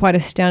make me quite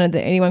astounded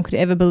that anyone could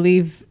ever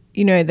believe,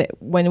 that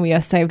when we are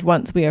saved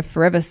once, we are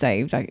forever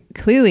saved.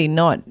 Clearly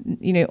not.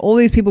 All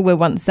these people were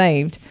once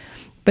saved,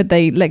 but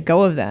they let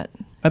go of that.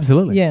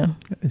 Absolutely. Yeah.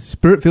 A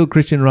Spirit-filled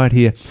Christian right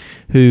here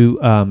who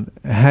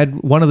had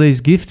one of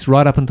these gifts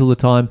right up until the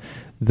time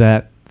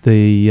that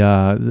the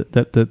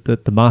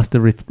master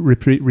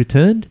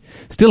returned.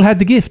 Still had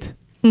the gift.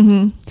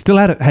 Still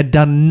had it. Had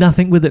done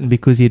nothing with it, and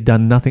because he had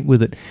done nothing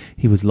with it,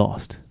 he was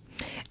lost.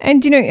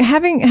 And,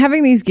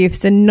 having these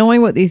gifts and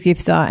knowing what these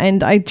gifts are,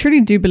 and I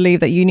truly do believe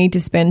that you need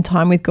to spend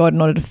time with God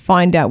in order to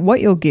find out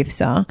what your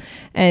gifts are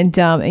and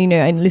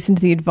listen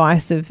to the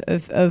advice of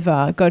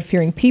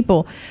God-fearing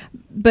people.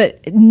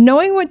 But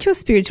knowing what your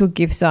spiritual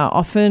gifts are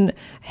often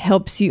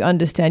helps you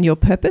understand your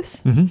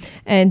purpose,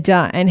 and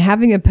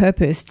having a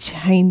purpose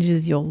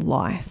changes your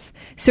life.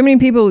 So many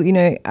people,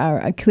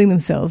 are killing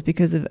themselves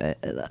because of a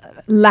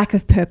lack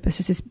of purpose,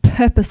 just this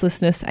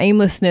purposelessness,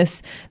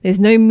 aimlessness. There's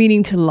no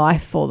meaning to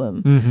life for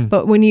them.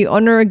 But when you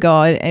honor a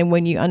God and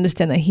when you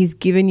understand that He's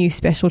given you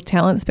special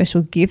talents,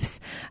 special gifts,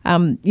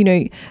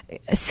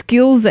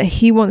 skills that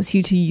He wants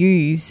you to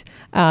use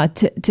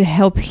to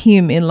help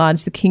Him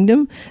enlarge the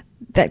kingdom,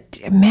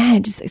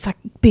 it's like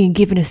being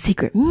given a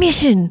secret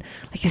mission.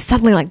 Like you're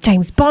suddenly like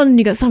James Bond,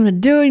 you got something to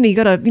do, and you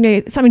got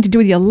something to do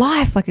with your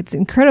life. Like it's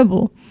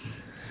incredible.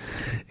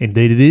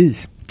 Indeed it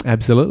is.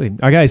 Absolutely.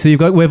 Okay, so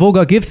we've all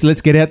got gifts.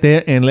 Let's get out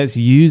there and let's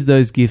use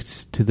those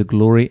gifts to the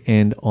glory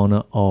and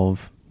honor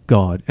of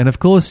God. And of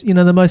course,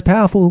 the most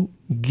powerful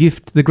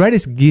gift, the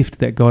greatest gift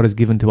that God has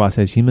given to us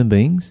as human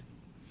beings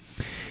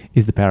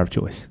is the power of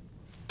choice.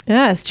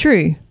 Yeah, it's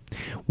true.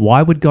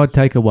 Why would God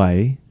take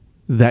away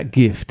that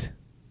gift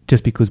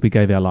just because we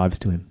gave our lives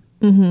to Him?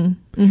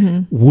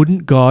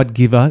 Wouldn't God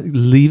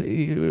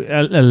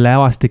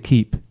allow us to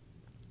keep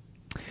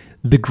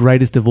the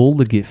greatest of all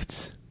the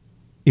gifts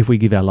if we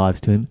give our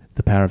lives to Him,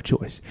 the power of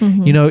choice?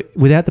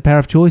 Without the power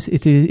of choice,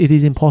 it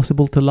is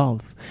impossible to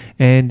love.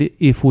 And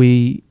if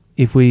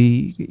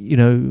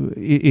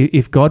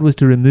God was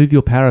to remove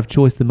your power of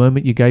choice the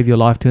moment you gave your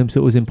life to Him,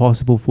 so it was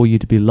impossible for you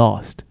to be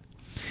lost,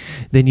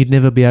 then you'd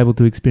never be able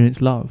to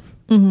experience love.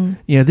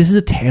 This is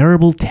a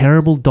terrible,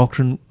 terrible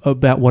doctrine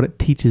about what it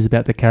teaches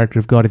about the character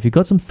of God. If you've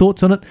got some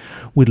thoughts on it,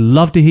 we'd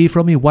love to hear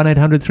from you.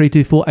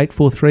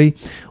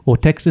 1-800-324-843, or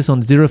text us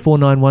on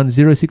 0491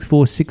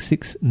 064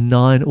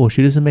 669, or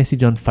shoot us a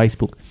message on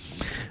Facebook.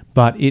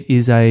 But it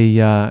is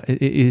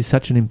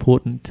such an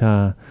important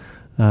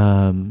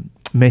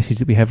message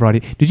that we have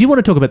right here. Did you want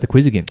to talk about the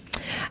quiz again?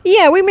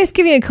 Yeah, we missed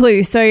giving a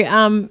clue. So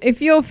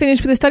if you're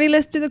finished with the study,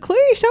 let's do the clue,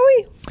 shall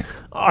we?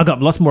 I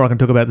got lots more I can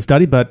talk about the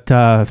study, but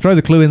throw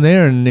the clue in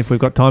there, and if we've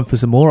got time for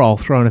some more, I'll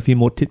throw in a few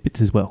more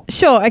tidbits as well.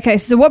 Sure. Okay.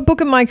 So what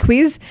book am my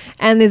quiz?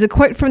 And there's a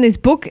quote from this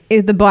book,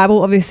 is the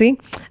Bible, obviously.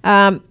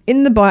 In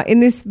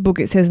this book,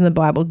 it says in the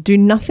Bible, "Do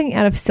nothing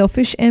out of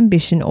selfish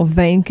ambition or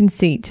vain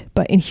conceit,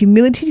 but in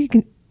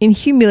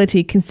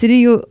humility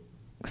consider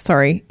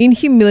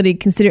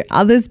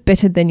others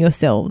better than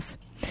yourselves."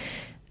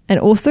 And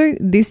also,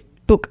 this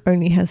book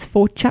only has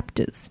 4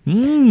 chapters. So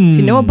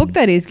you know what book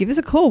that is? Give us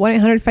a call,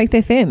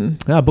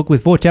 1-800-FAITH-FM. A book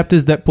with 4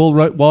 chapters that Paul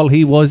wrote while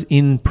he was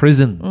in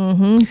prison.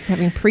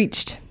 Having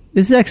preached.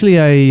 This is actually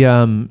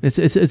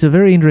it's a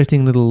very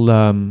interesting little.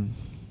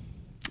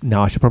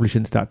 No, I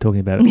shouldn't start talking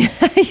about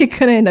it. You're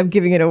gonna end up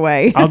giving it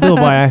away. I'll do it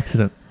by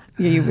accident.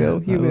 Yeah, you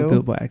will. You will do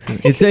it by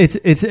accident.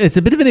 It's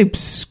a bit of an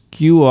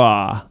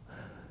obscure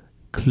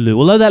clue.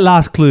 Although that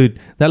last clue,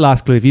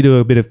 if you do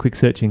a bit of quick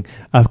searching,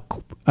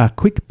 a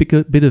quick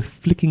bit of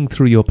flicking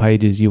through your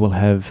pages, you will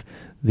have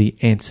the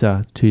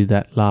answer to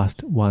that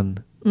last one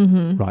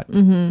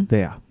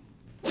there.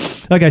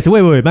 Okay, so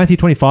where were we? Matthew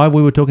 25,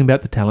 we were talking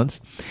about the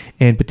talents,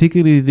 and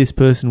particularly this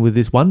person with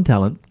this one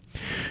talent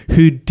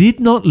who did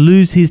not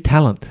lose his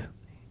talent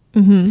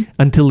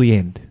until the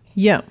end.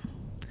 Yeah.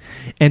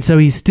 And so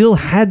he still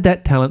had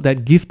that talent,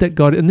 that gift that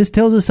God, and this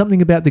tells us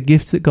something about the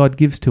gifts that God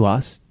gives to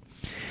us,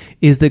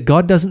 is that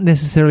God doesn't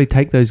necessarily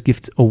take those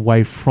gifts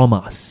away from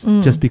us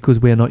just because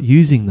we're not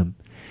using them.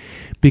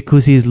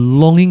 Because he is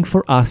longing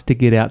for us to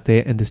get out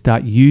there and to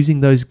start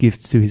using those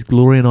gifts to his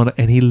glory and honor,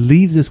 and he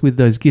leaves us with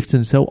those gifts.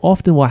 And so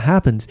often what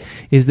happens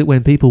is that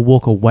when people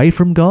walk away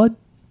from God,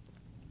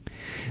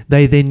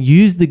 they then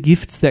use the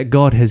gifts that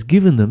God has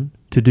given them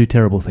to do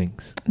terrible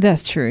things.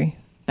 That's true.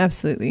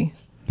 Absolutely.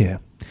 Yeah.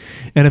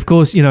 And of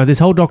course, you know, this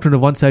whole doctrine of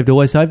once saved,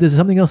 always saved, there's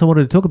something else I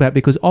wanted to talk about,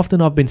 because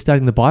often I've been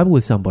studying the Bible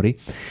with somebody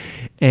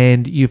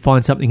and you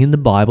find something in the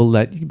Bible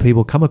that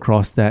people come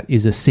across that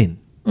is a sin.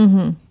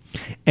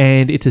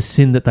 And it's a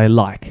sin that they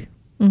like.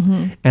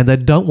 And they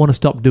don't want to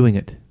stop doing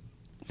it.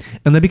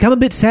 And they become a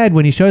bit sad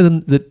when you show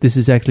them that this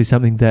is actually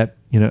something that,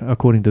 you know,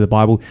 according to the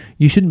Bible,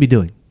 you shouldn't be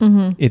doing.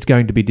 It's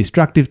going to be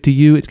destructive to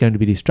you. It's going to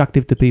be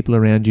destructive to people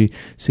around you.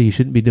 So you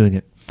shouldn't be doing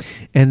it.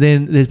 And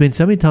then there's been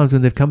so many times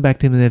when they've come back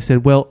to him and they've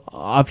said, well,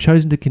 I've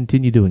chosen to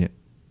continue doing it.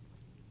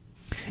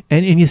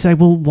 And you say,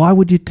 well, why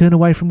would you turn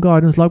away from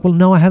God? And it's like, well,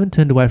 no, I haven't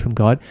turned away from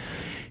God.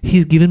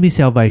 He's given me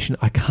salvation.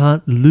 I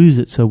can't lose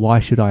it, so why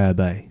should I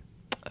obey?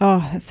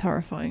 Oh, that's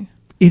horrifying.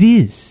 It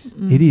is.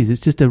 It is.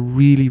 It's just a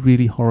really,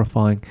 really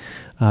horrifying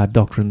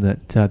doctrine,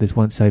 that this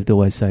once saved,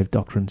 always saved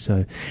doctrine.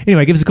 So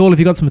anyway, give us a call if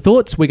you've got some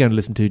thoughts. We're going to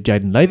listen to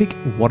Jaden Lavick,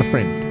 What a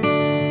Friend.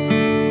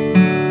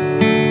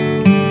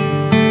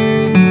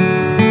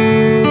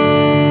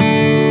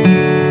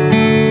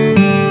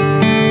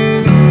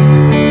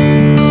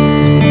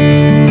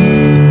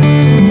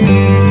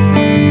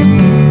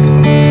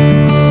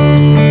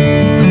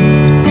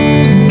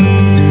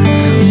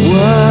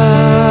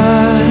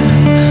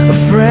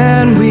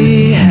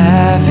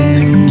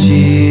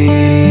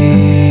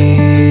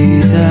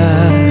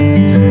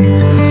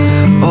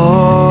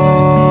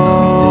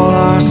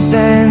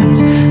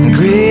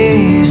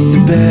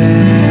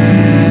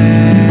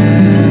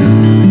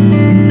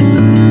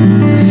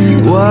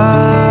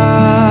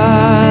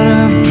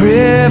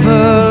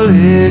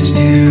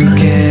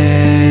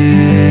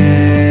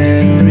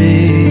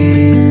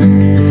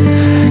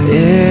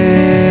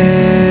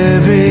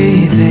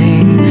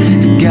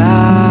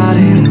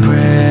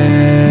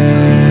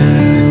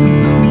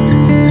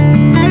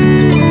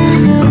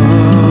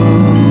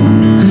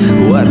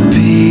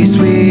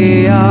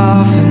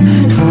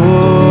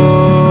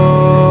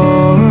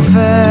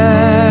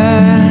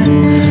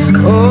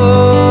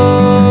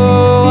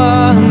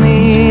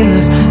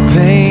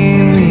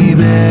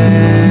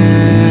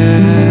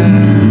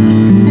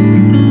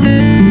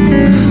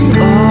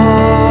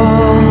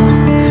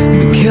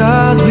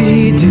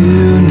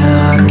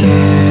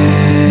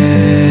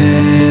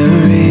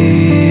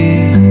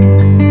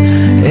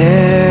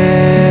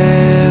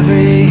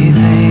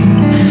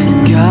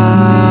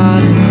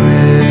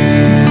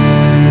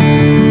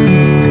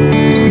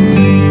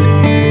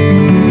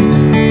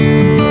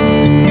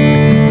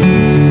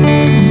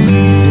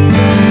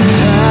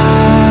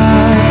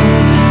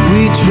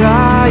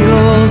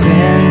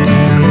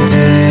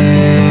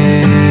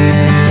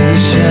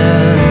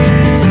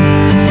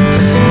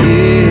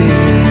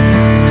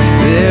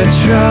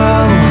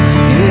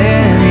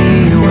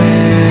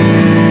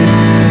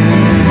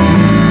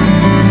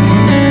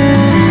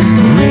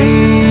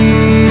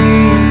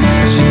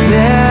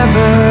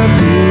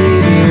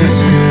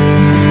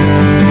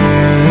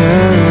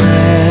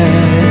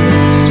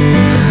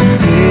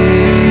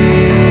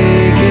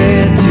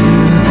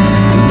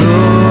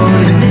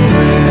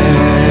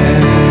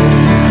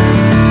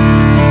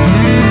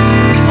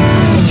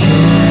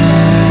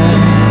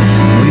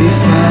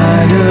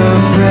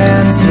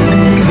 friend so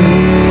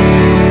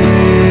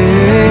faithful.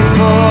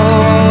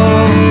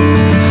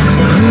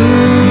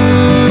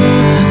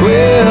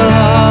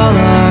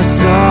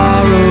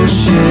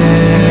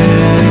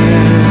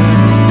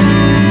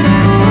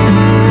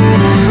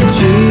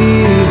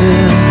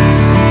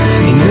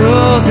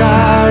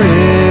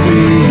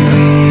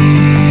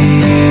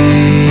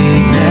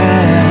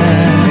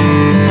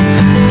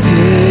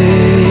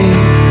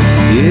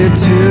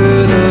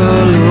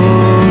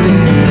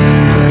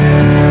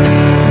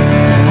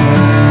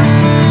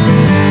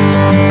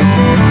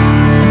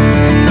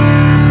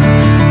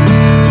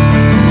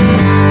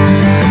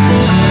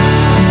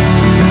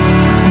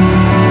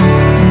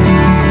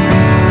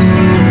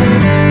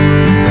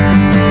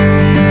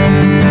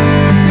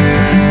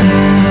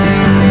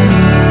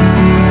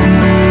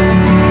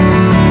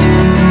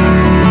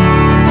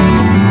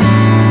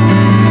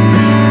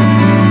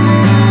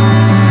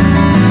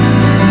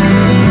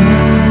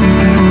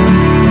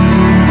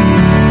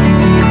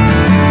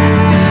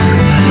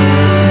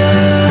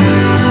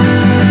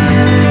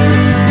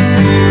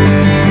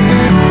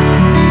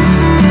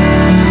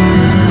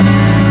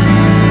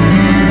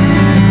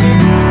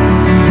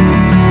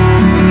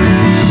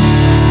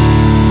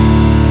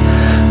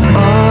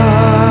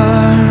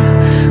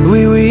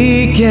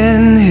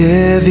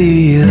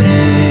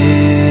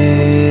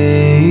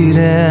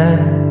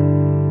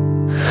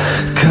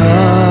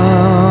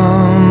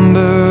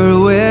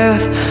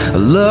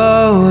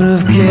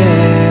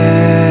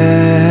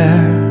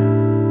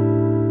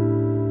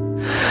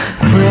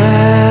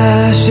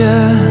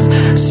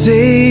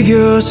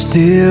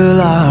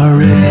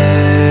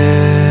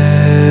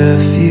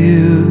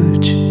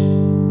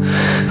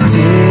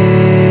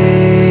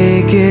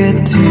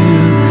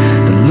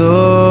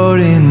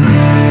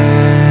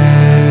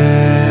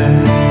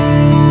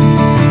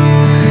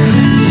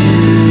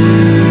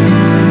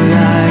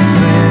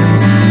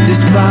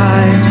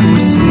 always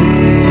forsake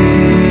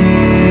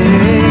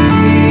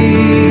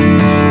me.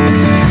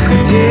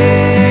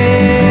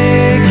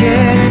 Take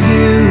it to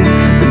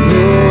the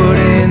Lord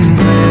in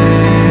prayer.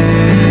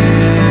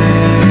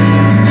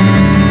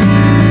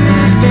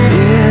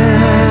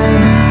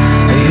 In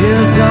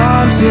His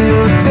arms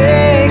He'll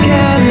take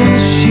and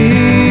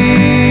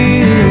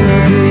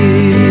shield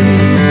thee.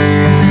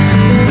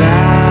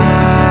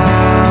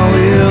 Thou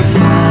wilt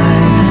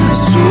find a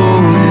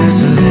soul is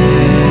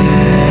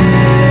there.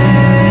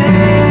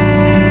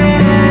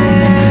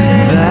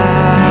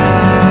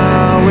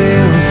 Thou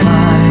wilt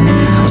find a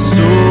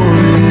soul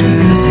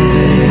is there.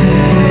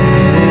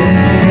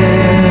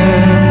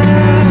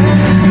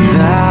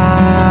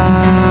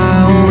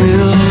 Thou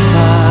wilt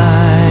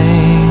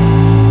find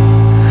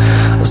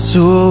a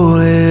soul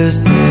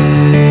is there.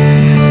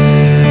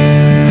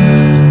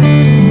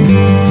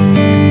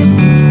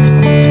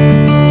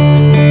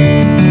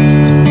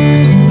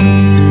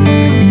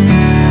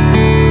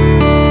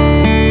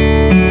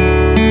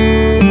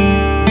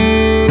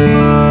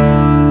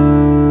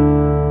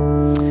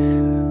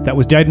 That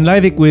was Jaden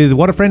Lavick with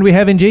What a Friend We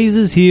Have in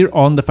Jesus here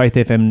on the Faith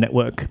FM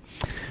network.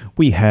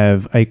 We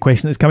have a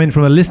question that's come in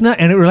from a listener,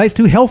 and it relates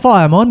to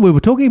hellfire, Mon. We were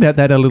talking about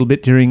that a little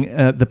bit during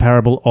the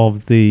parable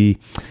of the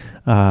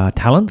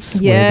talents.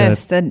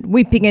 Yes, the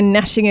weeping and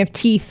gnashing of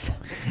teeth.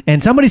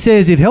 And somebody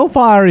says, if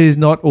hellfire is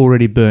not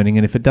already burning,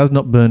 and if it does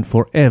not burn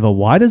forever,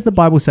 why does the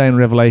Bible say in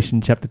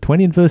Revelation chapter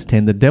 20 and verse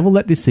 10, the devil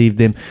that deceived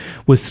them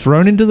was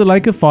thrown into the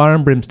lake of fire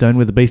and brimstone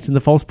where the beast and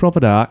the false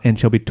prophet are, and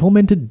shall be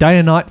tormented day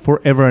and night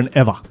forever and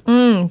ever?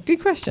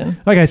 Good question.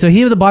 Okay, so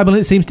here the Bible,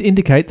 it seems to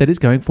indicate that it's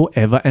going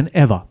forever and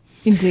ever.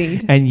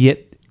 Indeed. And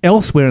yet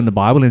elsewhere in the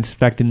Bible, in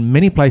fact in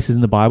many places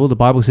in the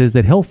Bible says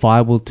that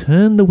hellfire will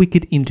turn the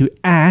wicked into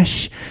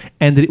ash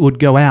and that it would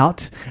go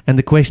out. And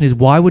the question is,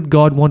 why would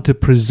God want to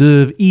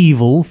preserve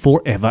evil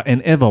forever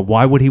and ever?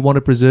 Why would He want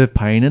to preserve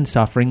pain and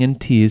suffering and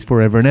tears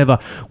forever and ever,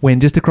 when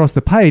just across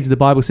the page the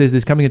Bible says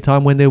there's coming a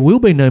time when there will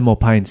be no more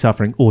pain,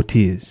 suffering or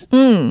tears?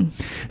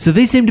 So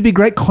these seem to be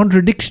great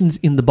contradictions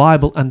in the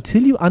Bible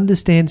until you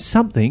understand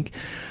something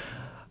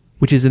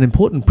which is an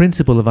important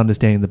principle of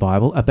understanding the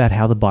Bible about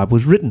how the Bible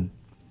is written.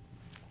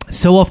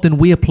 So often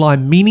we apply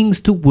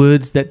meanings to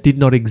words that did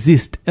not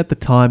exist at the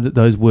time that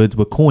those words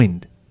were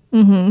coined.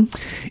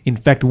 In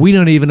fact, we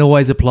don't even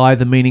always apply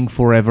the meaning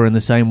forever in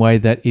the same way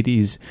that it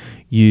is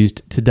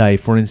used today.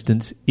 For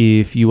instance,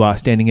 if you are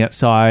standing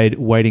outside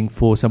waiting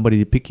for somebody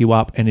to pick you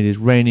up and it is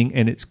raining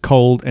and it's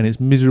cold and it's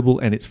miserable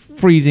and it's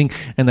freezing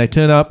and they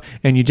turn up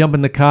and you jump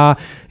in the car,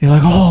 you're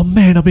like, oh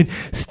man, I've been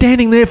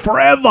standing there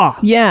forever.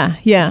 Yeah.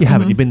 You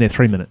haven't. You've been there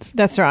 3 minutes.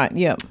 That's right.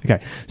 Yep.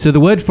 Okay. So the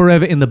word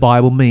forever in the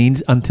Bible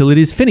means until it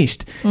is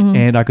finished.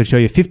 And I could show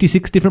you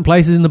 56 different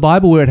places in the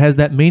Bible where it has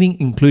that meaning,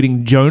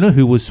 including Jonah,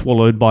 who was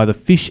swallowed by the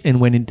fish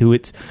and went into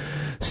its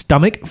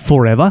stomach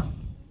forever,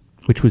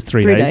 which was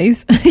 3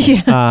 days.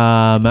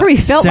 Yeah. Probably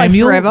felt like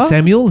forever.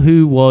 Samuel,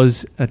 who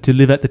was to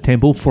live at the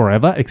temple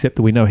forever, except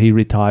that we know he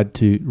retired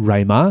to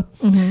Ramah.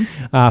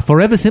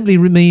 Forever simply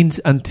means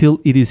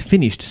until it is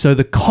finished. So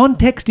the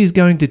context is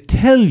going to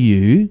tell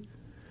you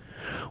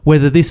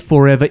whether this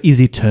forever is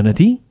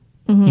eternity.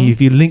 If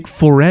you link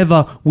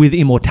forever with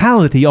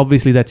immortality,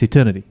 obviously that's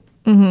eternity.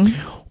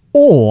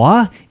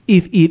 Or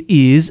if it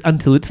is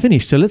until it's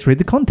finished. So let's read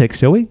the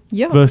context, shall we?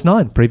 Yeah. Verse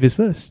 9, previous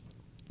verse.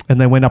 And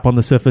they went up on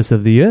the surface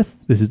of the earth,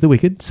 this is the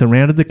wicked,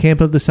 surrounded the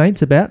camp of the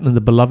saints about in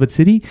the beloved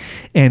city,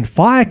 and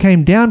fire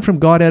came down from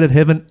God out of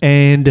heaven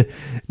and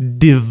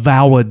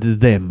devoured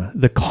them.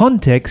 The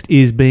context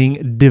is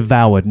being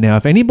devoured. Now,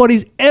 if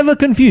anybody's ever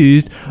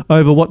confused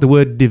over what the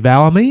word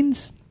devour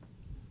means,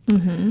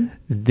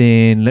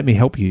 then let me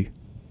help you.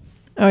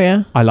 Oh,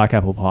 yeah? I like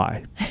apple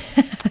pie.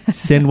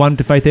 Send one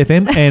to Faith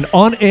FM, and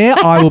on air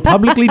I will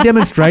publicly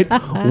demonstrate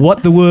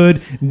what the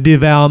word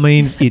devour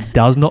means. It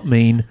does not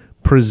mean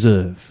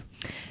preserve.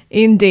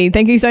 Indeed.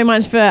 Thank you so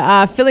much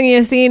for filling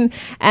us in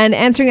and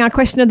answering our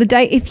question of the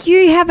day. If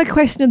you have a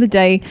question of the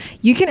day,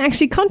 you can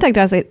actually contact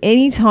us at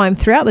any time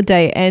throughout the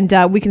day, and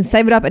we can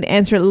save it up and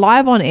answer it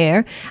live on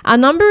air. Our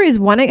number is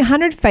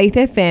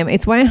 1-800-FAITH-FM.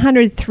 It's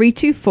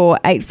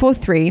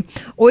 1-800-324-843,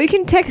 or you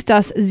can text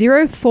us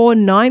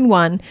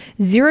 0491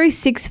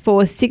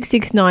 064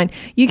 669.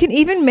 You can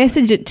even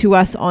message it to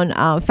us on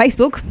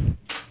Facebook.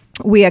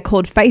 We are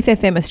called Faith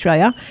FM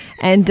Australia,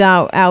 and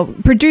our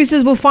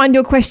producers will find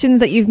your questions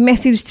that you've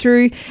messaged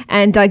through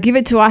and give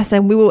it to us,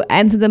 and we will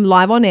answer them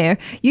live on air.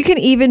 You can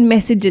even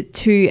message it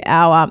to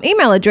our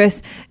email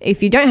address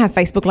if you don't have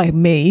Facebook like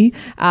me.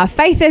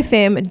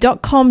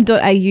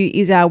 faithfm.com.au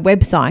is our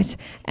website,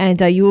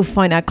 and you will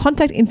find our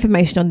contact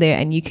information on there,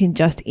 and you can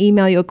just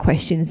email your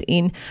questions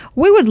in.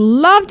 We would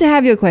love to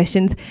have your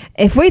questions.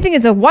 If we think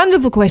it's a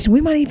wonderful question,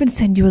 we might even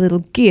send you a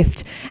little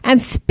gift.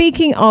 And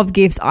speaking of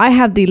gifts, I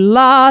have the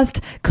last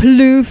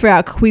clue for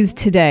our quiz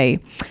today.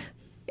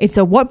 It's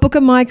a What Book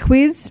Am I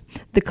quiz.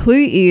 The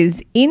clue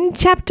is, in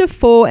chapter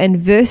 4 and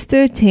verse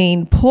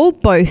 13, Paul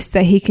boasts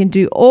that he can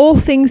do all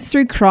things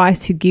through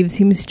Christ who gives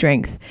him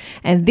strength.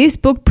 And this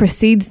book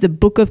precedes the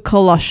book of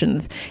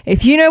Colossians.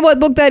 If you know what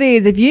book that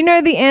is, if you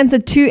know the answer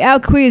to our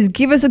quiz,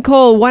 give us a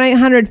call,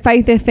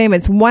 1-800-FAITH-FM.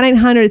 It's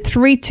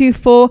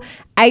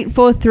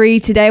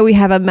 1-800-324-843. Today we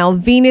have a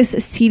Malvinas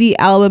CD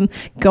album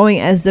going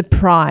as the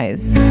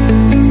prize.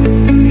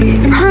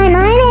 Hi,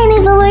 my name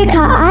is Aluka.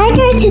 I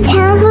go to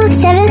Townsville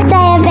Seventh-day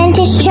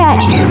Adventist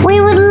Church.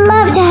 We would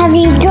love to have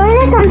you join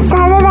us on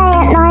Saturday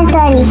at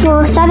 9:30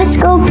 for Sabbath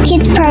School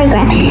Kids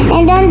program,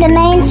 and then the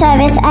main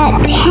service at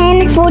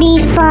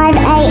 10:45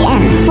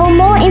 a.m. For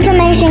more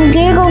information,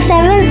 Google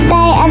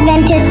Seventh-day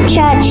Adventist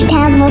Church,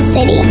 Townsville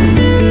City.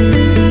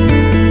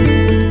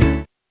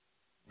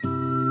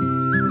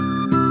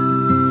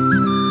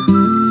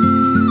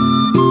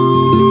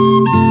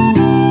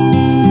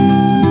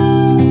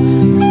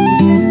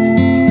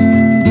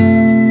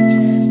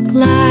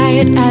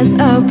 As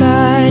a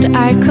bird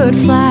I could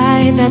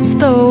fly, that's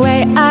the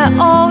way I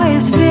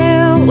always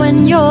feel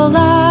when your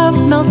love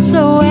melts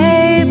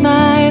away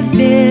my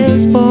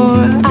fears.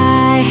 For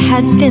I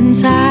had been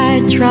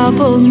sad,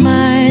 troubled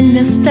mind,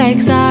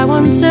 mistakes I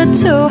wanted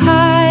to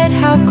hide.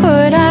 How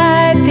could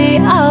I be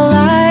a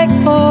light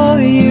for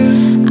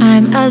you?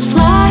 I'm as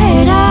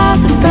light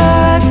as a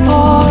bird,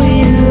 for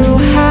you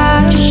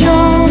have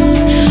shown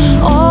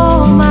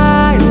all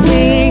my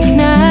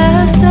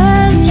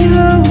weaknesses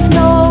you've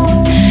known.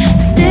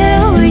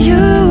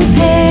 You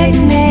pick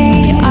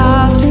me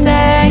up,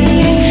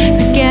 saying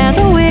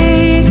together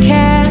we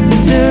can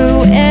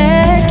do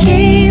it,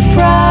 keep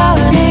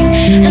running.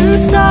 And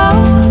so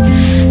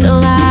the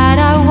light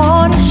I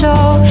want to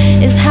show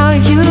is how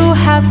you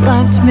have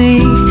loved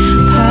me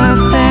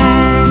perfect.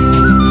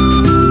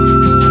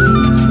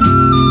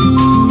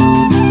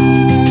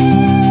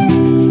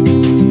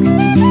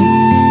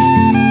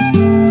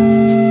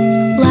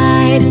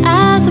 Light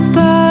as a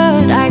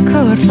bird I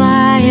could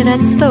fly,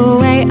 that's the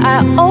way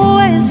I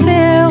always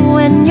feel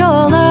when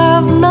your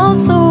love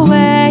melts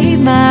away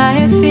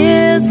my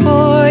fears.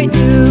 For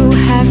you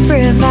have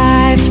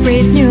revived,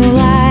 breathed new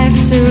life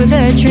to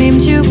the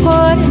dreams you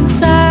put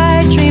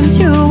inside, dreams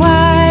you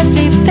are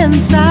deep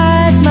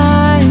inside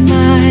my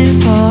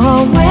mind.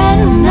 For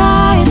when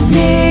I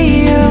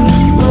see you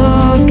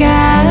look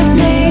at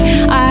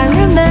me, I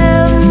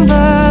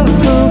remember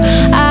who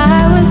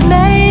I was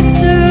made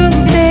to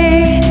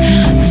be.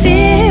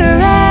 Fear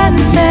and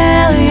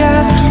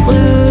failure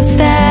lose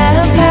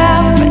their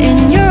power in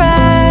your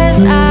eyes.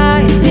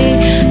 I see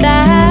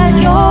that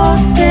you're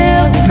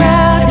still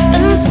proud,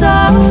 and so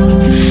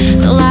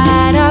the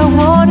light I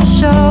want to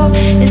show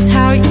is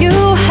how you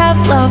have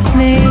loved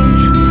me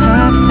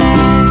perfect.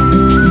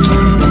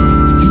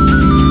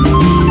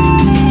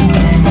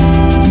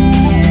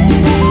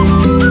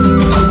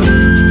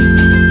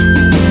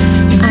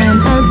 I'm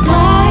as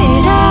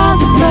light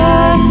as a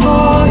bird,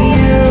 for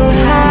you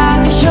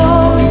have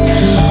shown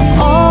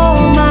all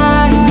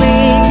my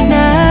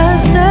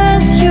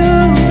weaknesses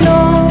you've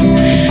known.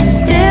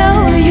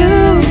 Still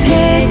you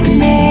pick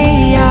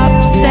me up,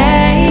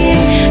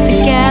 saying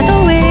together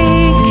we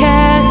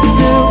can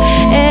do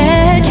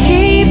it,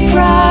 keep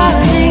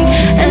running.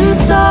 And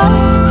so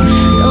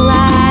the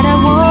light I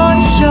want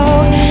to show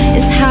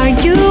is how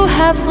you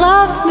have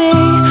loved me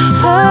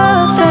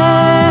perfect.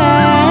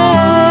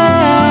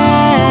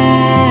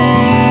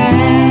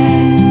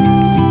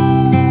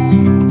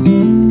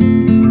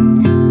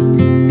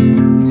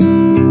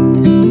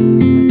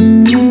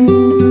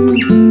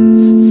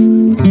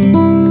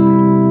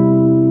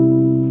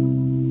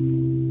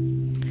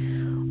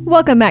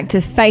 Welcome back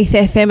to Faith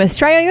FM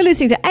Australia. You're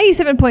listening to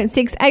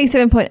 87.6,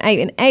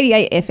 87.8 and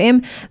 88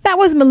 FM. That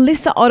was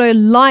Melissa Otto,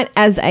 Light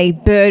as a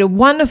Bird. A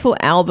wonderful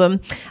album.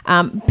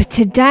 But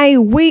today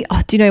do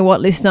you know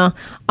what, listener?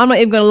 I'm not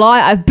even going to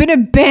lie. I've been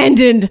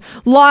abandoned.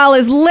 Lyle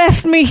has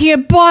left me here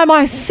by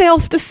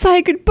myself to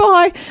say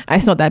goodbye.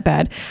 It's not that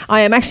bad. I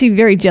am actually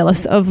very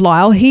jealous of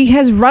Lyle. He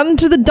has run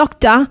to the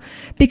doctor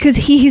because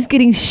he is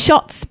getting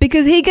shots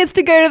because he gets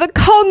to go to the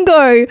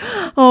Congo.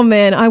 Oh,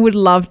 man, I would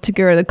love to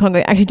go to the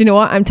Congo. Actually, do you know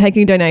what? I'm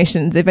taking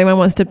donations. If anyone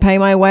wants to pay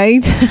my way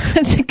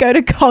to go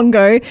to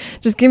Congo,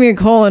 just give me a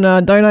call and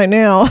donate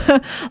now.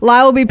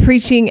 Lyle will be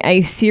preaching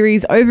a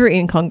series over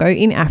in Congo,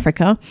 in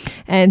Africa,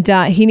 and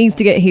he needs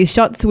to get his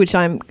shots, which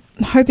I'm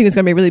hoping is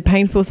going to be really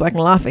painful so I can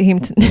laugh at him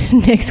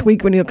next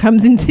week when he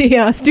comes into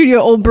the studio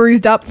all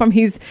bruised up from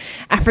his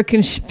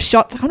African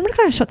shots. I wonder what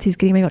kind of shots he's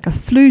getting, maybe like a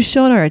flu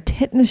shot or a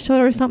tetanus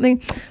shot or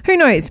something. Who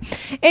knows?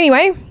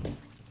 Anyway,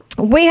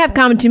 we have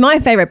come to my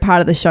favourite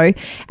part of the show,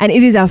 and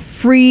it is our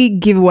free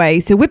giveaway.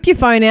 So whip your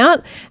phone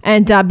out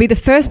and be the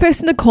first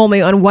person to call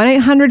me on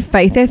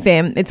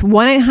 1-800-FAITH-FM. It's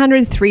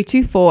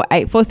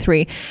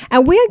 1-800-324-843.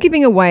 And we are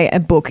giving away a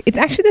book. It's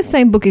actually the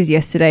same book as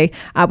yesterday.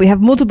 We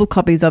have multiple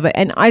copies of it.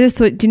 And I just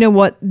thought, do you know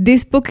what?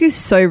 This book is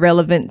so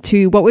relevant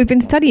to what we've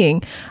been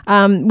studying.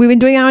 We've been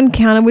doing our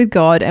encounter with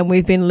God, and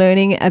we've been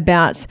learning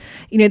about,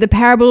 the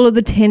parable of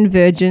the 10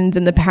 virgins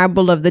and the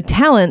parable of the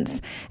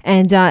talents.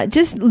 And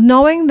just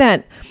knowing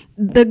that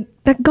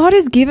that God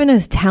has given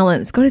us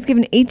talents. God has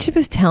given each of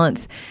us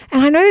talents.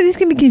 And I know that this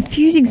can be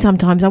confusing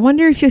sometimes. I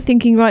wonder if you're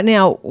thinking right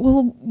now,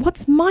 well,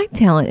 what's my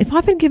talent? If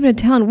I've been given a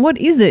talent, what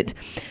is it?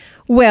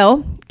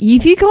 Well,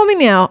 if you call me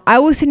now, I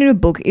will send you a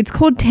book. It's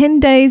called 10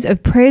 Days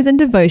of Prayers and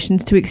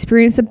Devotions to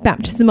Experience the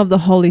Baptism of the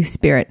Holy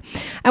Spirit.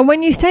 And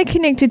when you stay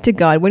connected to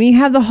God, when you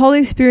have the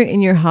Holy Spirit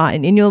in your heart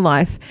and in your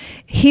life,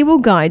 He will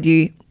guide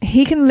you.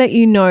 He can let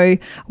you know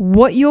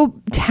what your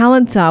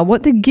talents are,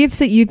 what the gifts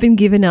that you've been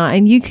given are,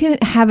 and you can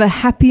have a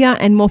happier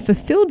and more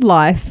fulfilled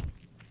life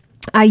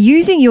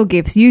using your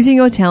gifts, using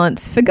your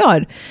talents for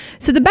God.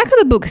 So the back of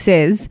the book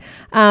says,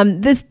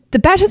 the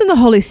baptism of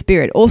the Holy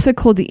Spirit, also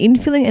called the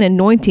infilling and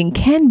anointing,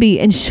 can be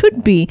and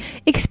should be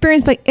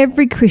experienced by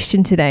every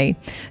Christian today.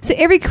 So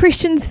many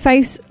Christians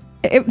face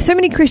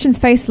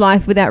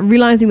life without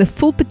realizing the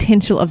full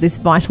potential of this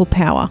vital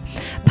power.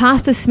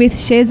 Pastor Smith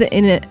shares it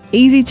in an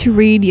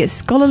easy-to-read yet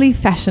scholarly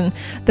fashion.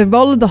 The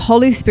role the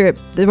Holy Spirit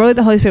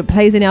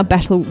plays in our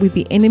battle with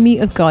the enemy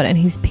of God and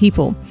His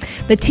people.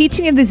 The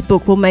teaching of this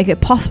book will make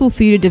it possible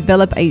for you to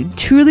develop a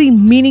truly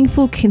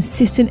meaningful,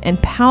 consistent, and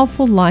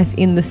powerful life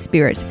in the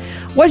Spirit.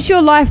 Watch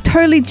your life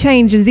totally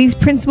change as these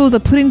principles are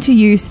put into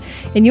use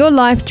in your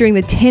life during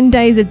the 10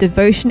 days of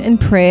devotion and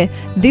prayer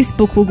this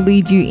book will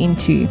lead you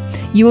into.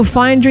 You will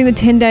find during the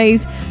 10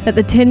 days that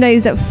the 10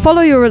 days that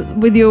follow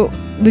with your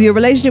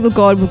relationship with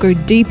God will go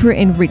deeper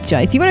and richer.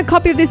 If you want a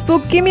copy of this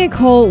book, give me a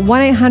call,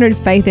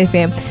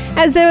 1-800-FAITH-FM.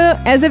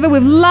 As ever,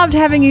 we've loved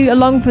having you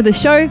along for the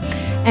show.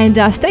 And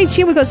stay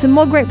tuned, we've got some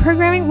more great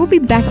programming. We'll be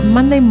back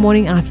Monday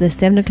morning after the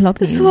 7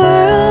 o'clock news. This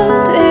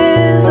world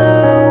is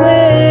a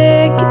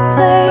wicked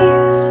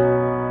place,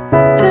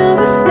 filled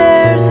with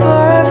snares for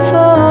our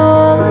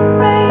fallen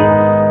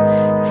race.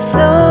 And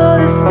so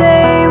this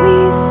day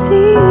we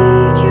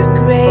seek your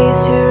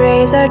grace to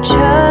raise our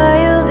child.